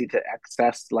easy to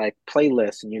access like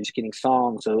playlists, and you're just getting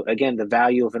songs. So again, the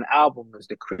value of an album is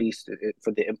decreased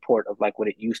for the import of like what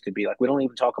it used to be. Like we don't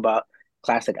even talk about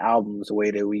classic albums the way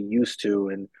that we used to,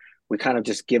 and we kind of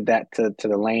just give that to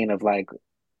the lane of like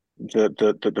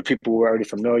the people who are already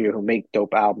familiar who make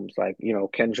dope albums, like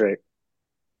Kendrick,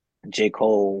 J.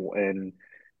 Cole, and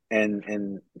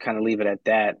kind of leave it at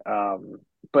that.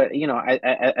 But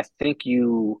I think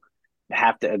you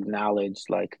have to acknowledge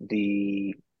like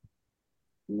the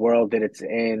world that it's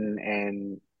in,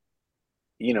 and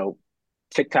you know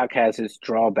TikTok has its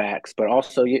drawbacks, but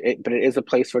also but it is a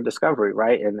place for discovery,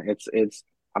 right? And it's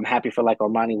I'm happy for like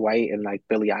Armani White and like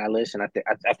Billie Eilish, and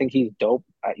I think he's dope.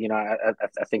 I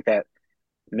think that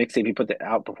mixtape he put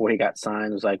out before he got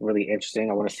signed was like really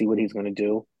interesting. I want to see what he's going to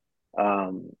do.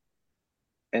 Um,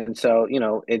 and so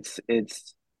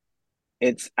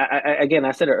again,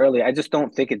 I said it earlier, I just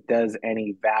don't think it does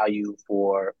any value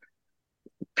for,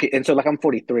 and so like I'm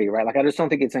 43, right? Like I just don't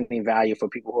think it's any value for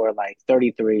people who are like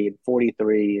 33 and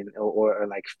 43 or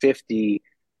like 50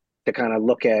 to kind of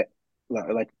look at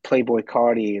like Playboy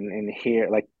Cardi and hear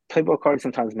like Playboy Cardi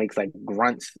sometimes makes like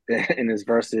grunts in his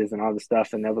verses and all this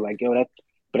stuff, and they'll be like, yo,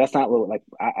 but that's not what like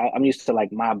I'm used to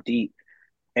like Mobb Deep,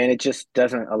 and it just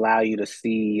doesn't allow you to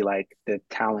see like the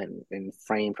talent and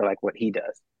frame for like what he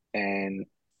does. And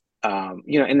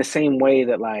in the same way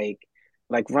that Run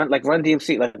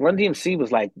DMC, like Run DMC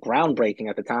was like groundbreaking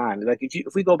at the time. Like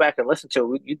if we go back and listen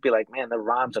to it, you'd be like, man, the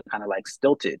rhymes are kind of like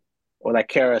stilted. Or like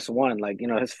KRS One, like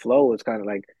his flow is kind of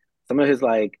like some of his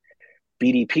like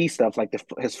BDP stuff, like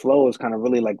his flow is kind of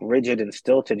really like rigid and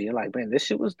stilted. And you're like, man, this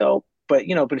shit was dope. But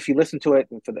if you listen to it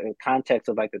for the context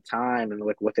of like the time and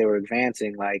like what they were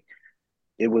advancing, like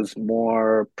it was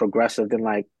more progressive than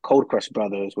like Cold Crush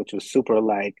Brothers, which was super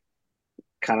like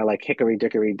kind of like Hickory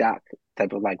Dickory Dock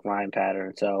type of like rhyme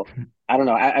pattern. So I don't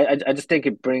know. I just think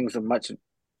it brings a much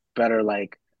better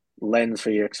like lens for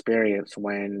your experience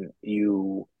when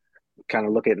you kind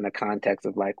of look at it in the context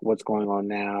of like what's going on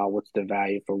now, what's the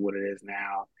value for what it is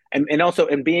now, and also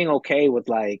and being okay with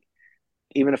like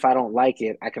even if I don't like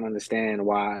it, I can understand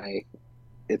why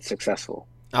it's successful.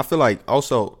 I feel like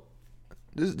also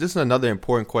this is another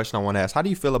important question I want to ask. How do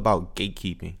you feel about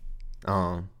gatekeeping?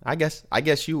 I guess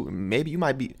you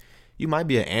might be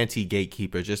an anti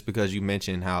gatekeeper just because you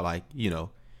mentioned how like you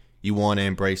want to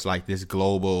embrace like this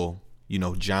global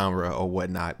genre or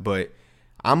whatnot. But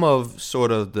I'm of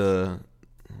sort of the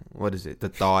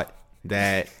thought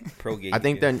that pro gatekeeping. I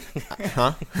think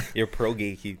that You're pro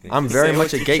gatekeeping. I'm very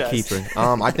much a gatekeeper.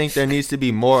 I think there needs to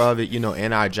be more of it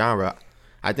in our genre.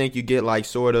 I think you get like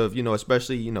sort of,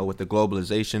 especially, with the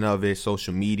globalization of it,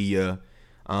 social media,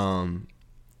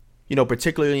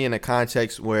 particularly in a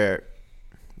context where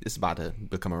it's about to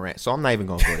become a rant. So I'm not even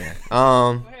going to go there.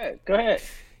 Go ahead.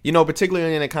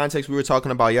 Particularly in the context we were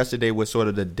talking about yesterday with sort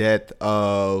of the death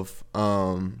of,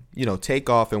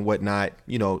 Takeoff and whatnot.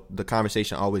 The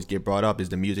conversation always get brought up. Is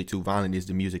the music too violent? Is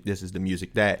the music this? Is the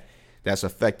music that? That's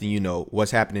affecting, what's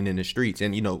happening in the streets.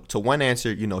 And, to one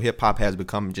answer, hip hop has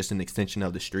become just an extension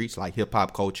of the streets. Like hip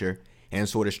hop culture and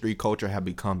sort of street culture have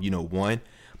become, one.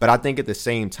 But I think at the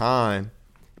same time,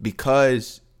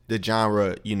 because the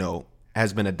genre,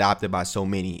 has been adopted by so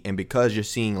many, and because you're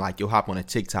seeing like you'll hop on a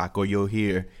TikTok or you'll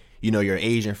hear, your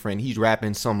Asian friend, he's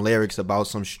rapping some lyrics about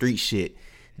some street shit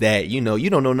that, you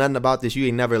don't know nothing about this. You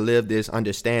ain't never lived this,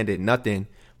 understand it, nothing.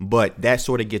 But that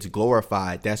sort of gets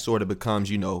glorified. That sort of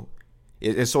becomes,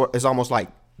 it's almost like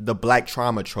the black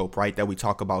trauma trope, right? That we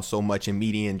talk about so much in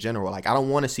media in general. Like, I don't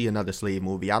want to see another slave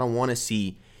movie. I don't want to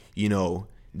see,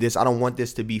 this. I don't want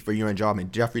this to be for your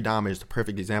enjoyment. Jeffrey Dahmer is the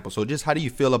perfect example. So just how do you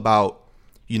feel about,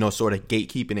 sort of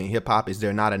gatekeeping in hip hop? Is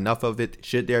there not enough of it?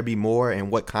 Should there be more? And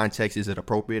what context is it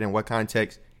appropriate? And what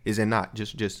context is it not?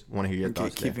 Just want to hear your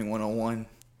thoughts. Gatekeeping 101.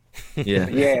 Yeah.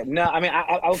 Yeah. No, I mean,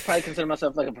 I would probably consider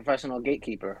myself like a professional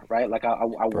gatekeeper, right? Like I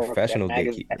Professional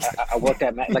gatekeeper. I worked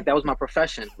at like that was my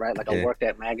profession, right? Like I worked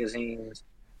at magazines,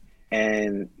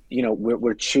 and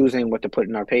we're choosing what to put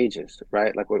in our pages,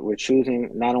 right? Like we're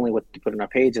choosing not only what to put in our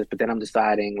pages, but then I'm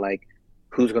deciding like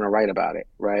who's going to write about it,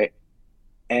 right?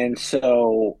 And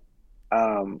so,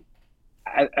 and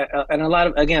a lot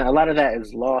of that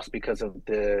is lost because of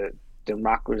the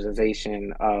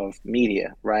democratization of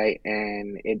media, right?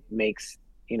 And it makes,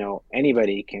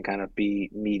 anybody can kind of be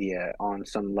media on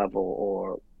some level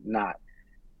or not.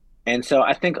 And so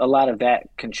I think a lot of that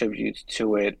contributes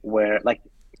to it, where like,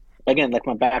 again, like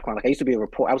my background, like I used to be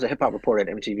I was a hip hop reporter at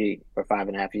MTV for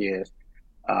 5.5 years.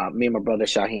 Me and my brother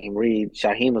Shaheem Reed,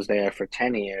 Shaheem was there for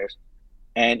 10 years.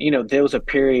 And, there was a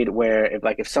period where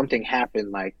if something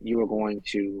happened, like you were going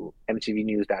to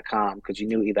MTVnews.com because you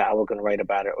knew either I was going to write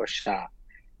about it or Shah.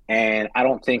 And I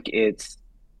don't think it's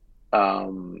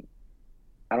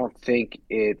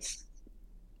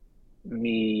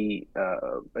me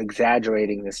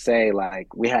exaggerating to say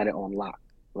like we had it on lock.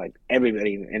 Like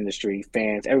everybody in the industry,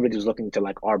 fans, everybody was looking to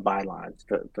like our bylines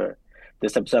for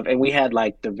this type of stuff. And we had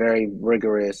like the very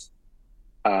rigorous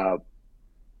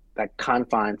like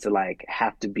confines to like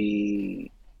have to be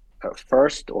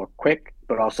first or quick,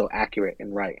 but also accurate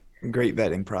and right. Great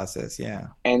vetting process, yeah.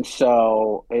 And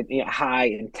so high,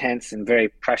 intense, and very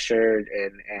pressured.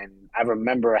 And I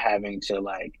remember having to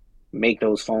like make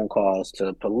those phone calls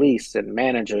to police and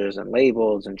managers and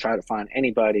labels and try to find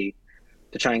anybody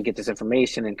to try and get this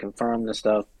information and confirm the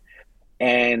stuff.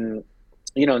 And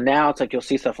now it's like you'll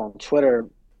see stuff on Twitter.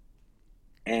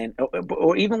 And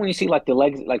or even when you see like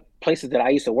like places that I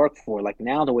used to work for, like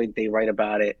now the way they write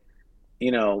about it,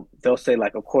 they'll say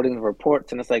like according to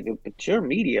reports, and it's like, but you're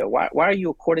media. Why are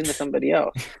you according to somebody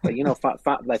else? Like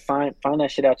find that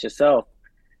shit out yourself.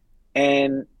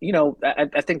 And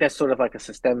I think that's sort of like a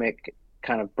systemic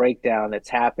kind of breakdown that's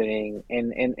happening,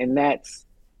 and that's,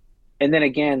 and then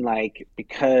again, like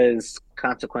because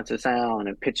Consequence of Sound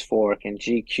and Pitchfork and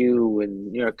GQ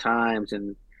and New York Times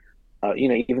and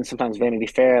even sometimes Vanity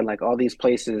Fair and like all these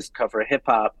places cover hip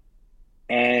hop,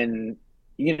 and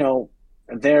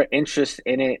their interest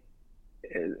in it,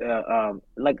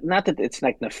 like not that it's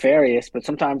like nefarious, but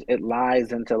sometimes it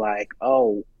lies into like,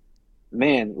 oh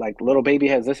man, like Little Baby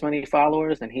has this many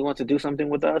followers and he wants to do something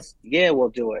with us. Yeah, we'll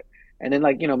do it. And then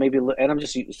like maybe, and I'm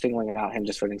just singling out him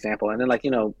just for an example. And then like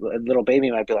Little Baby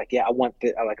might be like, yeah, I want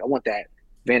that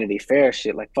Vanity Fair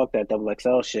shit. Like fuck that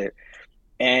XXL shit.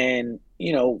 And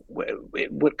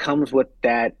what comes with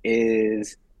that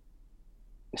is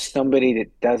somebody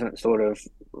that doesn't sort of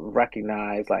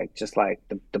recognize like just like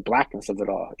the blackness of it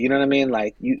all. You know what I mean?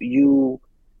 Like you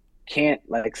can't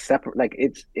like separate, like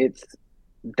it's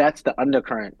that's the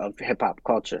undercurrent of hip hop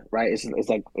culture, right? It's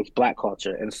like it's black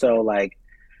culture. And so like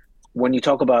when you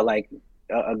talk about like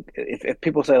if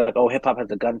people say like, oh, hip hop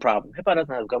has a gun problem, hip hop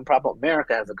doesn't have a gun problem.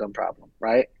 America has a gun problem,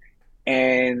 right?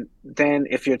 And then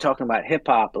if you're talking about hip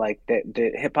hop, like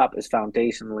the hip hop is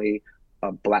foundationally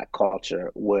a black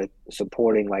culture with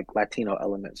supporting like Latino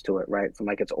elements to it, right? From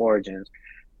like its origins.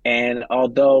 And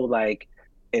although like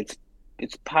it's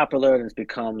popular and it's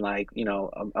become like,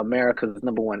 America's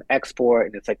number one export,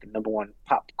 and it's like the number one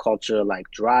pop culture like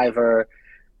driver,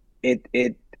 it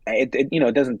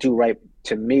doesn't do right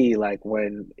to me like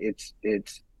when it's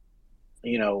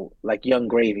like Young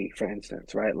Gravy, for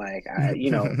instance, right? Like I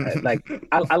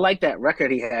like that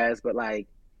record he has, but like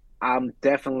I'm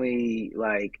definitely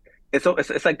like it's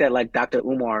like that like Dr.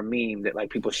 Umar meme that like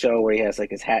people show where he has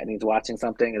like his hat and he's watching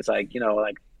something. It's like,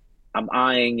 like I'm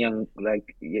eyeing young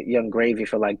Gravy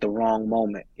for like the wrong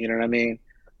moment. You know what I mean?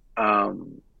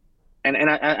 And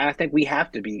I think we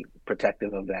have to be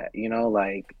protective of that.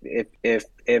 Like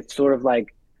if sort of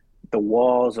like the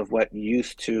walls of what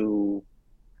used to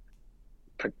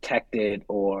protect it,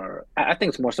 or I think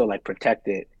it's more so like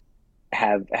protected,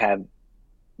 have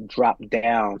dropped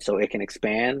down so it can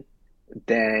expand,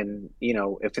 then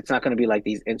if it's not going to be like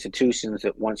these institutions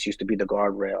that once used to be the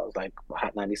guardrails, like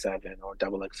Hot 97 or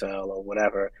Double XL or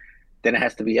whatever, then it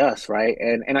has to be us, right?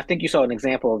 And I think you saw an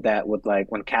example of that with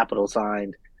like when Capitol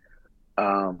signed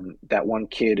that one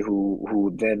kid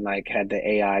who then like had the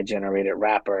AI generated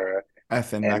rapper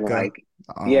FN and Mecca. like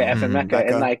FN Mecca, Mecca.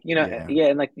 and like Yeah.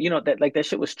 and like that like that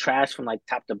shit was trash from like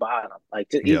top to bottom. Like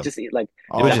he Yeah. just like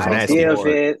It was the just idea nasty of work.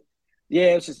 it.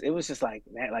 Yeah, it was just like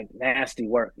nasty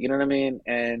work. You know what I mean?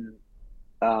 And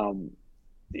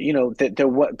that there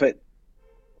what, but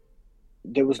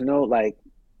there was no like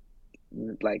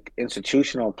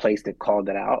institutional place that called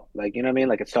it out. Like, you know what I mean?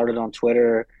 Like it started on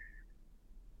Twitter.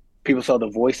 People saw the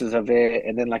voices of it,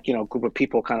 and then like a group of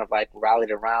people kind of like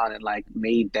rallied around and like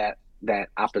made that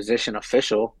opposition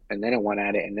official, and then it went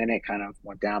at it, and then it kind of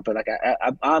went down. But like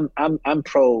I'm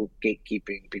pro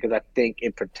gatekeeping because I think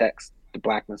it protects the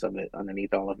blackness of it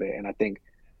underneath all of it, and I think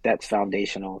that's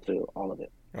foundational to all of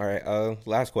it. All right.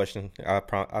 Last question. I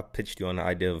pitched you on the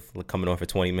idea of coming on for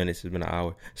 20 minutes. It's been an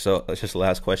hour, so it's just the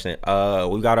last question.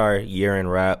 We got our year in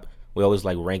rap. We always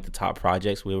like rank the top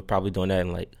projects. We were probably doing that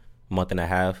in like a month and a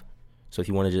half. So if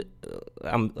you want to just,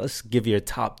 let's give you your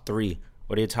top 3.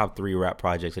 What are your top 3 rap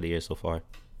projects of the year so far?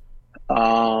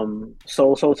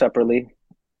 Soul Separately,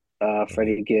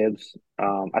 Freddie Gibbs.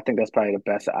 I think that's probably the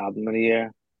best album of the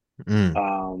year.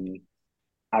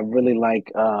 I really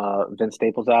like Vince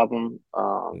Staples' album.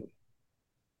 Why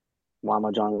am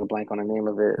I drawing a blank on the name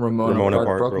of it? Ramona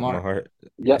Park Broke Broke My My Heart.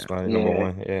 Yep. That's my number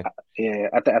 1. Yeah. Yeah,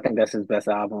 I think that's his best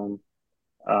album.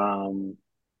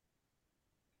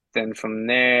 Then from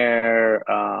there,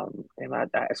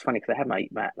 it's funny because I have my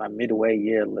midway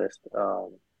year list.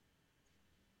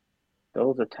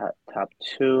 Those are top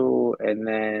 2, and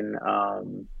then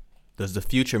Does the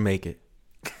future make it?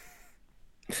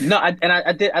 no, I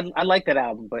like that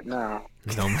album, but no.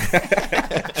 No.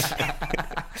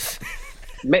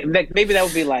 Maybe that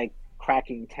would be like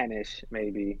Cracking 10ish,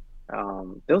 maybe.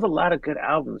 There was a lot of good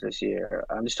albums this year.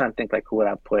 I'm just trying to think like who would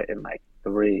I put in like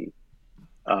 3.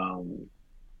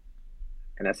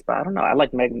 And that's, I don't know. I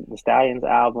like Megan Thee Stallion's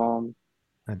album.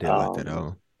 I did like that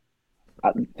album.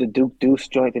 The Duke Deuce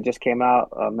joint that just came out,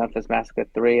 Memphis Massacre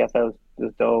 3. I thought it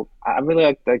was dope. I really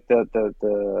like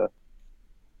the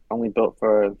Only Built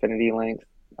for Infinity Links.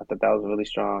 I thought that was a really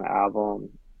strong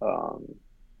album. I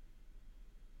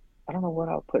don't know what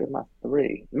I'll put in my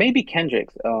 3. Maybe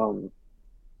Kendrick's. I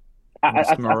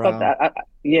thought that.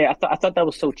 I thought that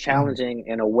was so challenging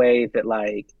in a way that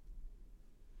like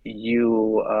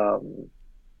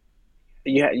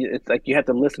it's like you have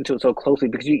to listen to it so closely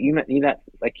because you not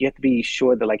like you have to be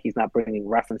sure that like he's not bringing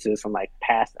references from like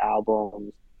past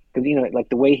albums because like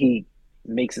the way he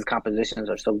makes his compositions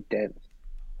are so dense.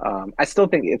 I still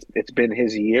think it's been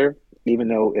his year, even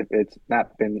though it's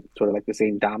not been sort of like the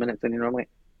same dominance that he normally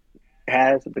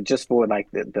has, but just for like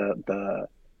the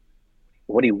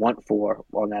what he went for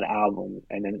on that album,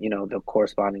 and then the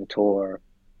corresponding tour.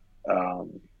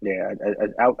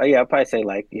 I'd probably say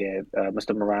like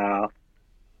Mr. Morale,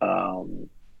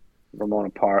 Ramona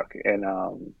Park,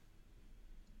 and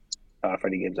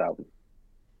Freddie Gibbs album.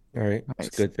 All right, that's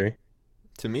a good 3.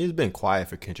 To me, it's been quiet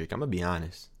for Kendrick. I'm gonna be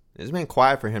honest. It's been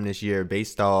quiet for him this year,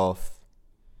 based off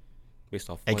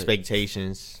what?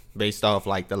 expectations, based off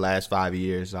like the last 5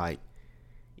 years. Like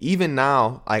even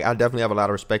now, like I definitely have a lot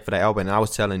of respect for that album. And I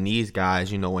was telling these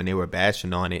guys, when they were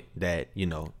bashing on it, that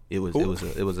it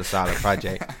was a solid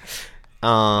project.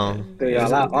 On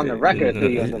the record.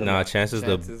 Nah, Chance is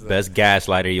the best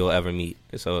gaslighter you'll ever meet.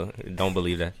 So don't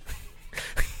believe that.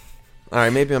 All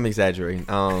right, maybe I'm exaggerating.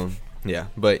 Yeah,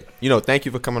 but thank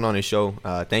you for coming on the show.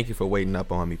 Thank you for waiting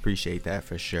up on me. Appreciate that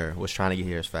for sure. Was trying to get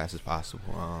here as fast as possible.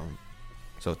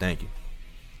 So thank you.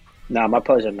 Nah, my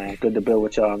pleasure, man. Good to build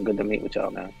with y'all and good to meet with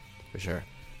y'all, man. For sure.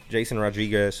 Jason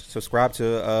Rodriguez, subscribe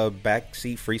to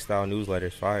Backseat Freestyle newsletter.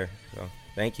 It's fire. So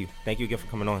thank you again for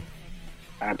coming on.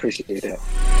 I appreciate that.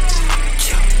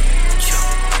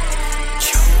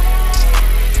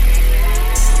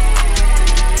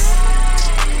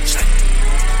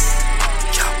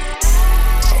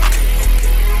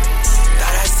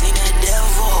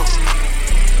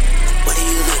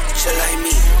 Like me.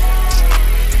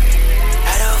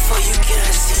 How the fuck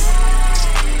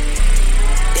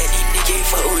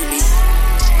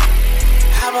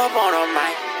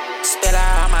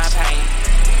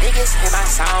niggas hear my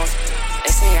songs,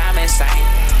 they say I'm insane.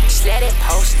 Just let it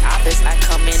post office, I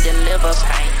come and deliver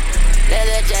pain.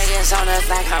 Leather jackets on us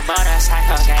like I'm on a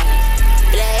psycho game.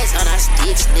 Blast on our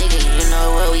sticks, nigga, you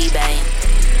know what we bang.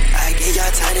 I give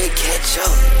y'all time to catch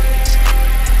up.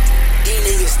 These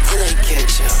niggas still ain't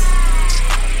catch up.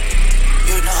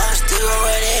 You know I'm still gon'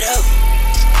 run it up.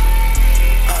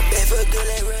 I'm back for good,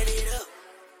 like run it up.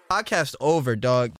 Podcast over, dog.